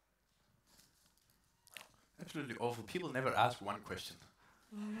around. Absolutely awful. People never ask one question.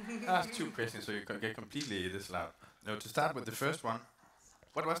 Ask 2 questions so you can get completely this loud. No, to start with the first one.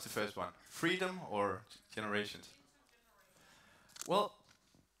 What was the first one? Freedom or generations? Well,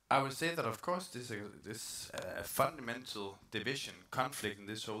 I would say that of course this fundamental division, conflict in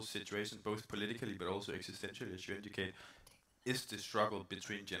this whole situation, both politically but also existentially, as you indicate, is the struggle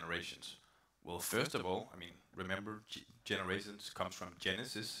between generations. Well, first of all, remember generations comes from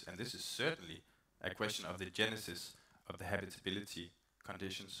Genesis, and this is certainly a question of the genesis of the habitability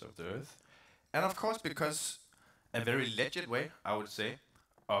conditions of the Earth. And of course, because a very legit way, I would say,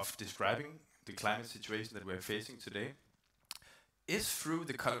 of describing the climate situation that we're facing today is through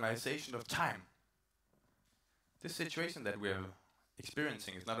the colonization of time. This situation that we're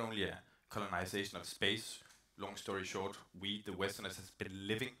experiencing is not only a colonization of space. Long story short, we, the Westerners, has been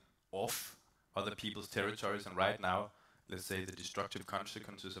living off other people's territories, and right now, let's say the destructive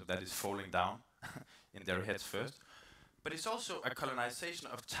consequences of that is falling down in their heads first. But it's also a colonization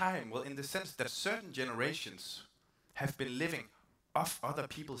of time, well, in the sense that certain generations have been living off other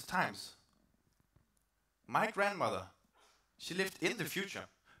people's times. My grandmother, she lived in the future,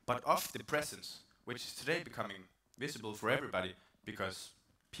 but off the present, which is today becoming visible for everybody, because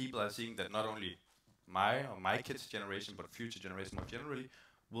people are seeing that not only my kids' generation, but future generations more generally,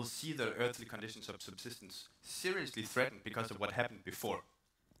 will see their earthly conditions of subsistence seriously threatened because of what happened before.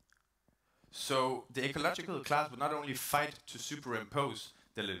 So the ecological class would not only fight to superimpose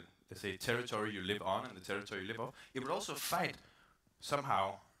the, let's say, territory you live on and the territory you live off, it would also fight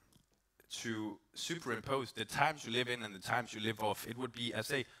somehow to superimpose the times you live in and the times you live off. It would be, I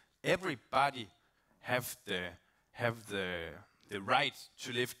say, everybody have the right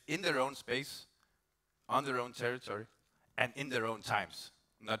to live in their own space, on their own territory, and in their own times,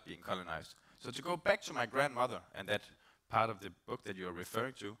 not being colonized. So to go back to my grandmother and that part of the book that you're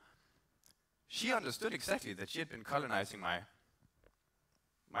referring to, she understood exactly that she had been colonizing my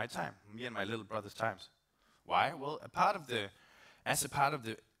time, me and my little brother's times. Why? Well, as a part of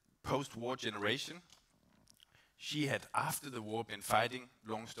the post-war generation, she had, after the war, been fighting,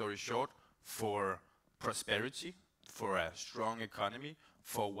 long story short, for prosperity, for a strong economy,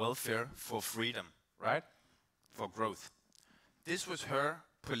 for welfare, for freedom, right? For growth. This was her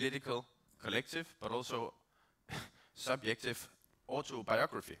political collective, but also subjective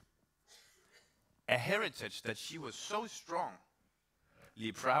autobiography. A heritage that she was so strongly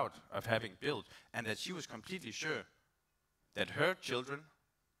proud of having built, and that she was completely sure that her children,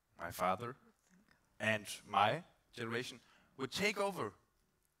 my father, and my generation would take over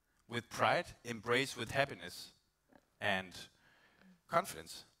with pride, embrace with happiness and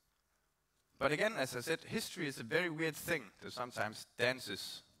confidence. But again, as I said, history is a very weird thing that sometimes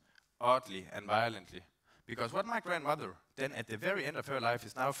dances oddly and violently. Because what my grandmother then at the very end of her life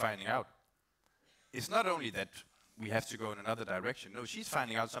is now finding out is not only that we have to go in another direction. No, she's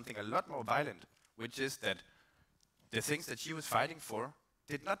finding out something a lot more violent, which is that the things that she was fighting for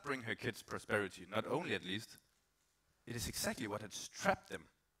did not bring her kids prosperity, not only at least. It is exactly what had trapped them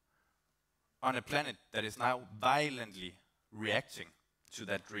on a planet that is now violently reacting to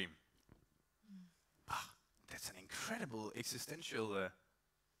that dream. That's an incredible existential...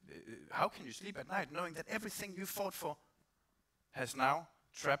 how can you sleep at night knowing that everything you fought for has now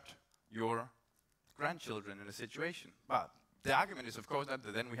trapped your grandchildren in a situation? But the argument is, of course, not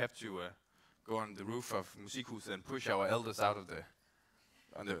that then we have to go on the roof of Musikhuset and push our elders out of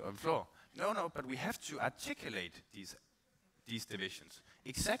on the floor. No, but we have to articulate these divisions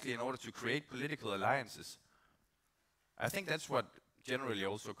exactly in order to create political alliances. I think that's what generally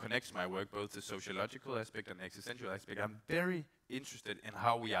also connects my work, both the sociological aspect and the existential aspect. I'm very interested in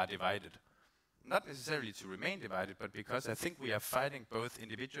how we are divided. Not necessarily to remain divided, but because I think we are fighting both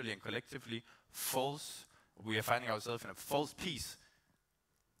individually and collectively we are finding ourselves in a false peace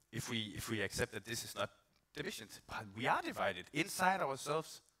if we accept that this is not divisions. But we are divided inside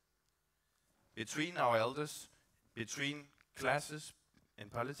ourselves, between our elders, between classes in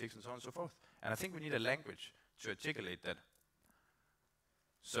politics and so on and so forth. And I think we need a language to articulate that.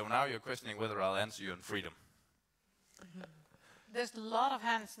 So now you're questioning whether I'll answer you on freedom. There's a lot of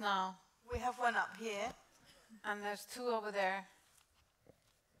hands now. We have one up here. And there's two over there.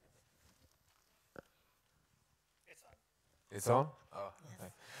 It's on? Oh,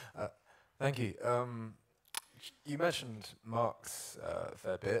 okay. Thank you. You mentioned Marx a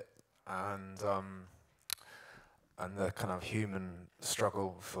fair bit, and the kind of human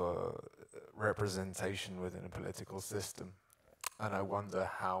struggle for representation within a political system. And I wonder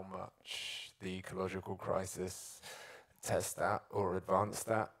how much the ecological crisis tests that or advanced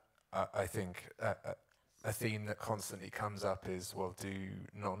that. I think a theme that constantly comes up is, well, do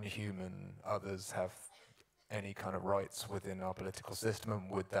non-human others have any kind of rights within our political system, and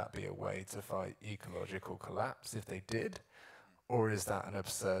would that be a way to fight ecological collapse if they did? Or is that an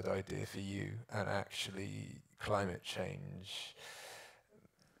absurd idea for you, and actually climate change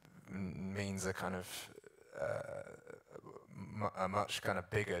means a kind of a much kind of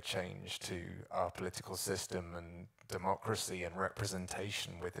bigger change to our political system and democracy and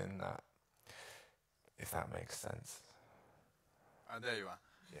representation within that, if that makes sense? There you are.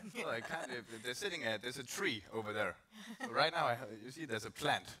 Yeah. Well, there's a tree over there. So right now, you see there's a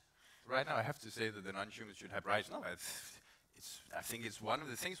plant. Right now I have to say that the non-humans should have rights. No, I think it's one of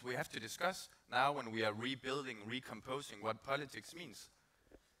the things we have to discuss now when we are rebuilding, recomposing what politics means.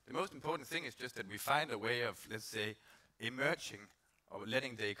 The most important thing is just that we find a way of, let's say, emerging or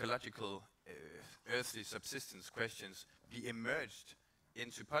letting the ecological earthly subsistence questions be emerged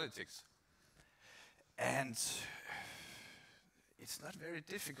into politics. And it's not very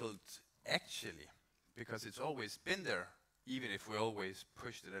difficult, actually, because it's always been there, even if we always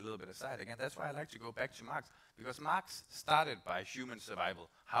pushed it a little bit aside. Again, that's why I like to go back to Marx, because Marx started by human survival.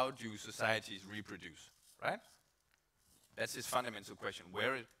 How do societies reproduce, right? That's his fundamental question.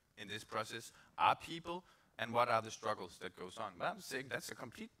 Where in this process are people, and what are the struggles that goes on? But I'm saying that's a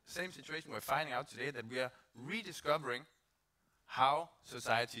complete same situation we're finding out today, that we are rediscovering how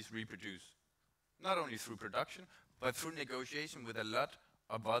societies reproduce. Not only through production, but through negotiation with a lot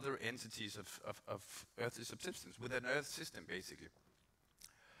of other entities of earthly subsistence, with an earth system, basically.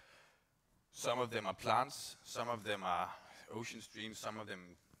 Some of them are plants, some of them are ocean streams, some of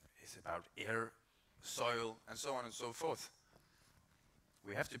them is about air, soil, and so on and so forth.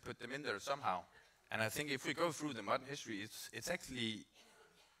 We have to put them in there somehow. And I think if we go through the modern history, it's actually,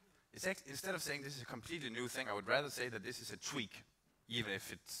 instead of saying this is a completely new thing, I would rather say that this is a tweak, even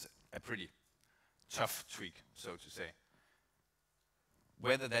if it's a pretty tough tweak, so to say.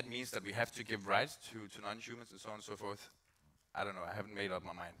 Whether that means that we have to give rights to non-humans and so on and so forth, I don't know, I haven't made up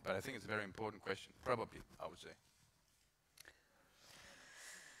my mind. But I think it's a very important question, probably, I would say.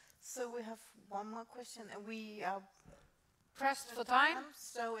 So we have one more question, and we are Pressed for time?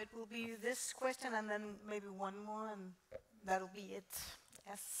 so it will be this question and then maybe one more, and that'll be it.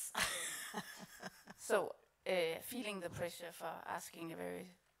 Yes. So, feeling the pressure for asking a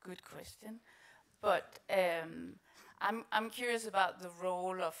very good question, but I'm curious about the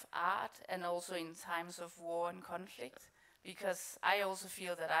role of art and also in times of war and conflict, because I also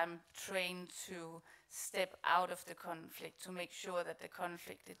feel that I'm trained to step out of the conflict to make sure that the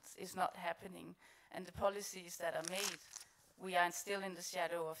conflict is not happening, and the policies that are made. We are still in the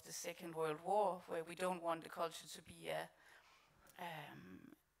shadow of the Second World War, where we don't want the culture to be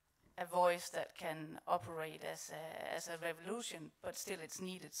a voice that can operate as a revolution, but still it's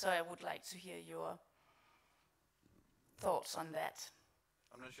needed. So I would like to hear your thoughts on that.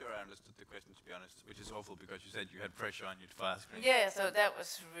 I'm not sure I understood the question, to be honest, which is awful because you said you had pressure on you to ask. Yeah, so that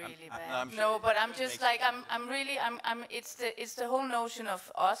was really bad. I'm sure No, but I'm just like, it's the whole notion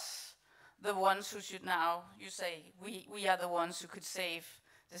of us, the ones who should now, you say, we are the ones who could save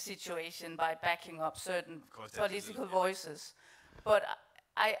the situation by backing up certain political voices. But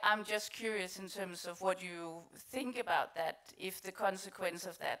I'm just curious in terms of what you think about that, if the consequence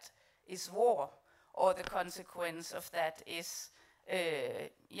of that is war, or the consequence of that is,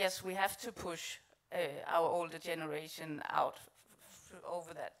 yes, we have to push our older generation out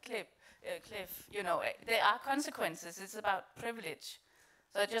over that cliff. You know, there are consequences. It's about privilege.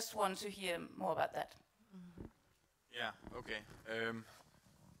 So I just want to hear more about that. Yeah, okay.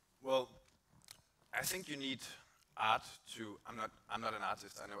 Well, I think you need art to, I'm not an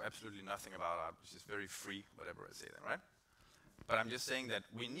artist, I know absolutely nothing about art, which is very free, whatever I say then, right? But I'm just saying that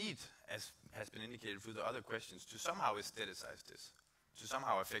we need, as has been indicated through the other questions, to somehow aestheticize this, to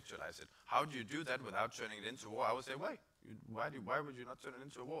somehow effectualize it. How do you do that without turning it into war? I would say, why would you not turn it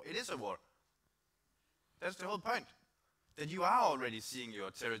into a war? It is a war. That's the whole point. That you are already seeing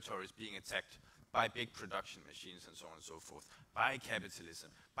your territories being attacked by big production machines and so on and so forth, by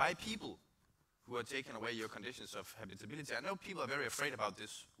capitalism, by people who are taking away your conditions of habitability. I know people are very afraid about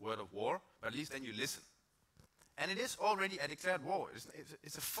this word of war, but at least then you listen. And it is already a declared war.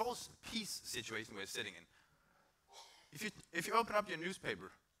 It's a false peace situation we're sitting in. If you open up your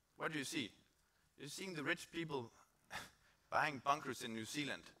newspaper, what do you see? You're seeing the rich people buying bunkers in New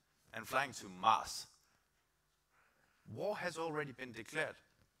Zealand and flying to Mars. War has already been declared.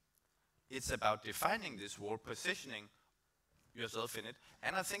 It's about defining this war, positioning yourself in it,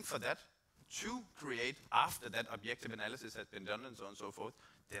 and I think for that, to create, after that objective analysis has been done and so on and so forth,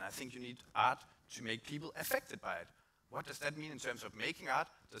 then I think you need art to make people affected by it. What does that mean in terms of making art?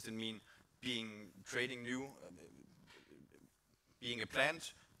 Does it mean creating new, being a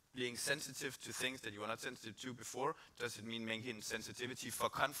plant, being sensitive to things that you were not sensitive to before? Does it mean making sensitivity for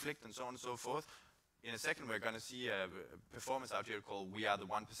conflict and so on and so forth? In a second, we're going to see a performance out here called "We Are the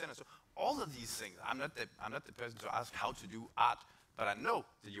 1%." So all of these things, I'm not the person to ask how to do art, but I know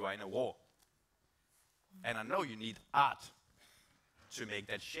that you are in a war, and I know you need art to make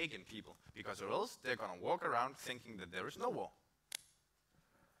that shake in people, because or else they're going to walk around thinking that there is no war.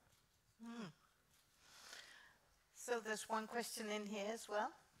 So there's one question in here as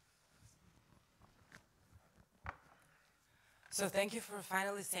well. So thank you for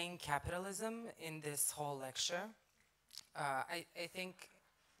finally saying capitalism in this whole lecture. I think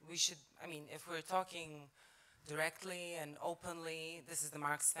we should, I mean, if we're talking directly and openly. This is the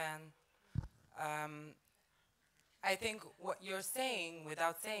Marx fan. I think what you're saying,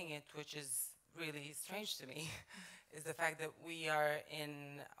 without saying it, which is really strange to me, is the fact that we are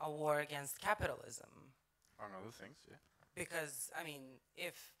in a war against capitalism. Among other things, yeah. Because, I mean,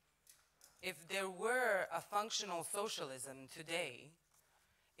 if there were a functional socialism today,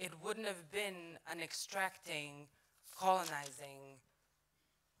 it wouldn't have been an extracting, colonizing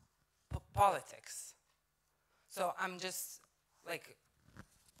politics. So I'm just, like,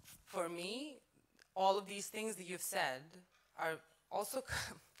 for me, all of these things that you've said are also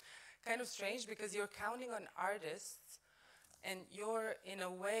kind of strange because you're counting on artists and you're, in a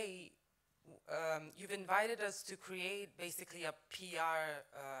way, you've invited us to create basically a PR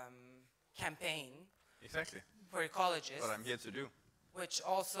campaign. Exactly. For ecologists. What I'm here to do. Which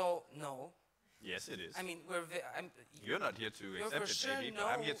also, no. Yes, it is. I mean, you're not here to accept it, sure maybe, but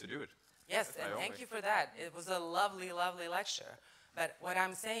I'm here to do it. Yes, and thank you for that. It was a lovely, lovely lecture. But what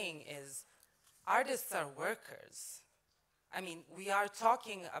I'm saying is, artists are workers. I mean, we are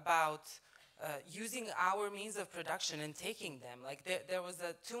talking about using our means of production and taking them. Like, there was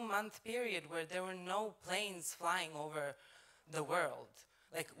a 2-month period where there were no planes flying over the world.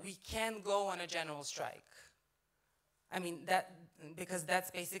 Like, we can go on a general strike. I mean, because that's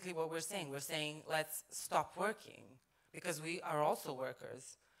basically what we're saying. We're saying, let's stop working, because we are also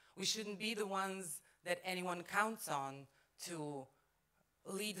workers. We shouldn't be the ones that anyone counts on to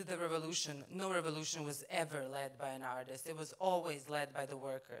lead the revolution. No revolution was ever led by an artist. It was always led by the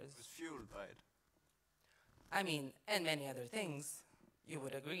workers. It was fueled by it. I mean, and many other things, you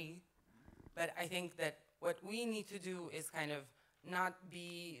would agree. But I think that what we need to do is kind of not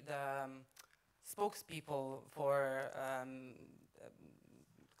be the spokespeople for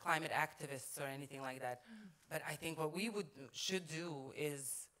climate activists or anything like that. But I think what we should do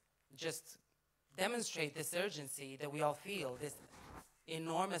is just demonstrate this urgency that we all feel, this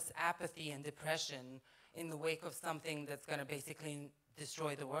enormous apathy and depression in the wake of something that's going to basically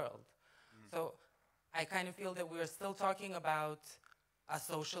destroy the world. So I kind of feel that we're still talking about a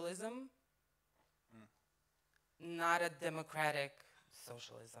socialism, not a democratic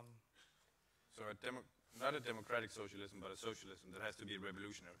socialism. So not a democratic socialism, but a socialism that has to be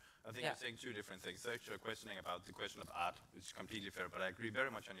revolutionary. I think you're saying two different things. It's actually questioning about the question of art, which is completely fair, but I agree very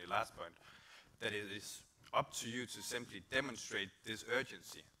much on your last point, that it is up to you to simply demonstrate this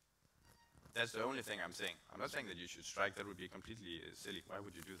urgency. That's the only thing I'm saying. I'm not saying that you should strike. That would be completely silly. Why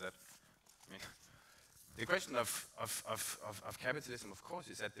would you do that? I mean, the question of capitalism, of course,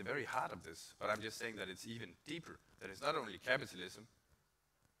 is at the very heart of this, but I'm just saying that it's even deeper, that it's not only capitalism,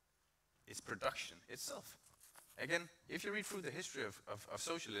 it's production itself. Again, if you read through the history of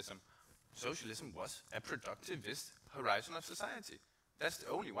socialism, socialism was a productivist horizon of society. That's the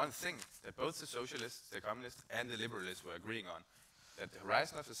only one thing that both the socialists, the communists, and the liberalists were agreeing on, that the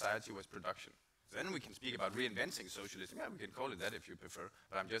horizon of society was production. Then we can speak about reinventing socialism. Yeah, we can call it that if you prefer,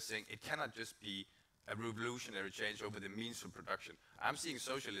 but I'm just saying it cannot just be a revolutionary change over the means of production. I'm seeing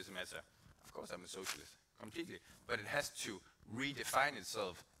socialism as of course I'm a socialist, completely, but it has to redefine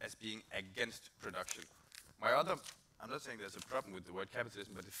itself as being against production. I'm not saying there's a problem with the word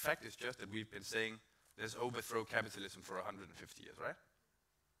capitalism, but the fact is just that we've been saying let's overthrow capitalism for 150 years, right?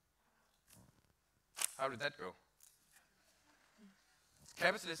 How did that go?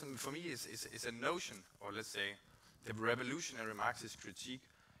 Capitalism for me is a notion, or let's say the revolutionary Marxist critique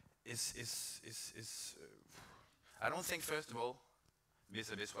I don't think, first of all,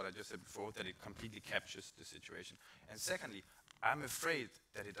 vis-a-vis what I just said before, that it completely captures the situation. And secondly, I'm afraid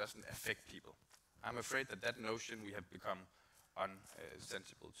that it doesn't affect people. I'm afraid that that notion we have become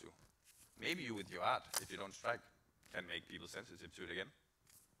unsensible to. Maybe you, with your art, if you don't strike, can make people sensitive to it again.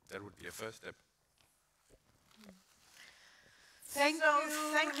 That would be a first step. Thank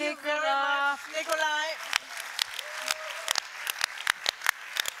you very much, Nikolai.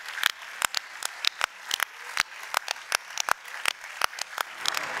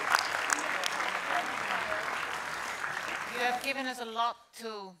 You have given us a lot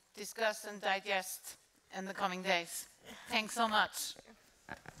to discuss and digest in the coming days. Thanks so much.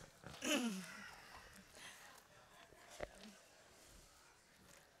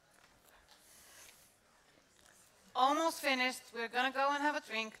 Almost finished. We're going to go and have a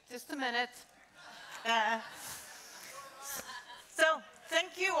drink. Just a minute. So,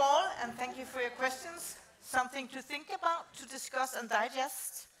 thank you all, and thank you for your questions. Something to think about, to discuss and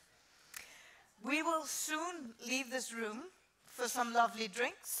digest. We will soon leave this room for some lovely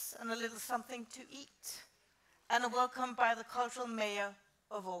drinks and a little something to eat, and a welcome by the cultural mayor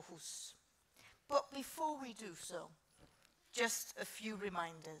of Aarhus. But before we do so, just a few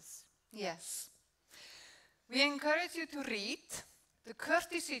reminders. Yes. We encourage you to read the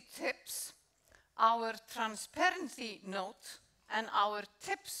courtesy tips, our transparency note, and our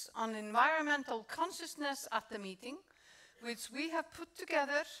tips on environmental consciousness at the meeting, which we have put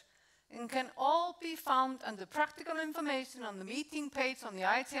together and can all be found under practical information on the meeting page on the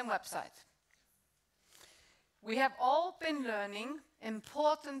IETM website. We have all been learning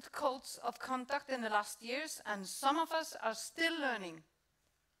important codes of conduct in the last years, and some of us are still learning.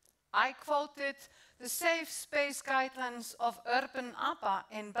 I quoted the Safe Space Guidelines of Urban ABBA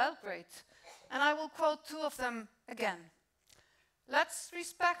in Belgrade, and I will quote two of them again. Let's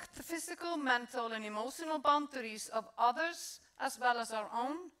respect the physical, mental, and emotional boundaries of others as well as our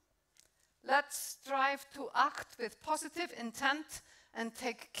own. Let's strive to act with positive intent and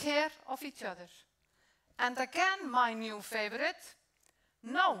take care of each other. And again, my new favorite,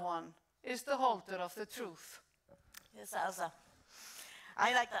 no one is the holder of the truth. Yes, Elsa.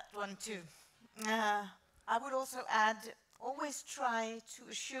 I like that one too. I would also add, always try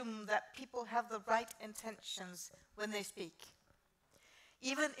to assume that people have the right intentions when they speak.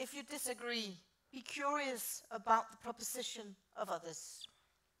 Even if you disagree, be curious about the proposition of others.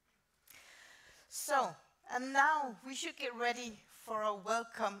 So, and now we should get ready for a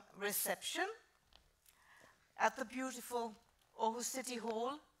welcome reception at the beautiful Aarhus City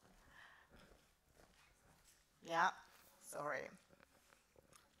Hall. Yeah, sorry.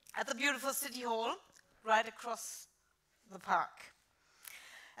 At the beautiful City Hall, right across the park.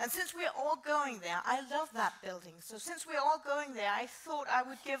 And since we're all going there, I love that building. So since we're all going there, I thought I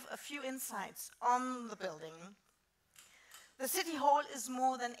would give a few insights on the building. The City Hall is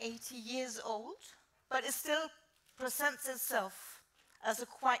more than 80 years old, but it still presents itself as a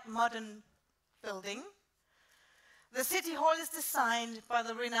quite modern building. The City Hall is designed by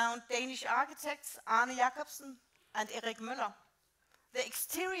the renowned Danish architects Arne Jacobsen and Erik Møller. The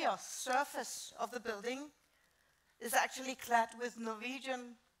exterior surface of the building is actually clad with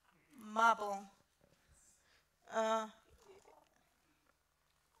Norwegian marble.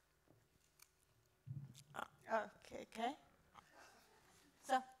 Okay.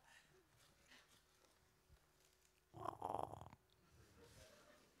 So.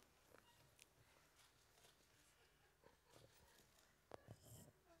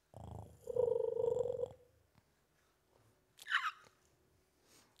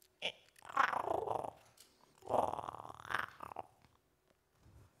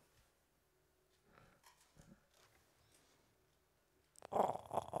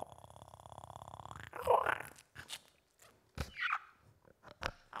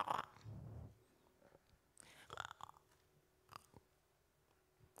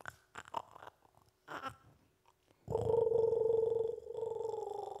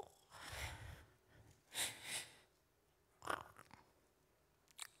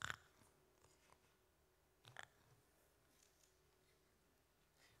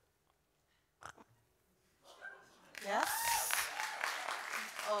 Yes.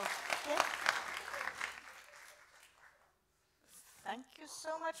 Okay. Thank you so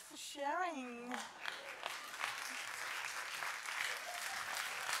much for sharing.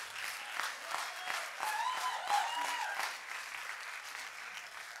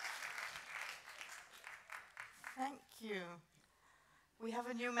 Thank you. We have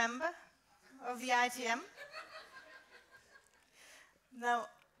a new member of the IETM. Now,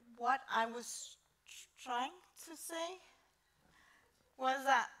 what I was trying to say was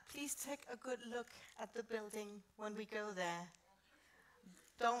that please take a good look at the building when we go there.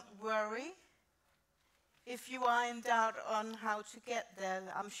 Don't worry if you are in doubt on how to get there.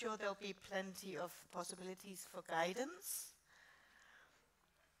 I'm sure there'll be plenty of possibilities for guidance.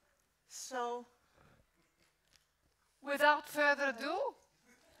 So, without further ado,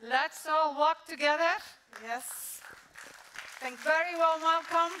 let's all walk together. yes. Thank you. Very warm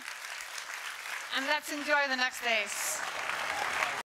welcome. And let's enjoy the next days.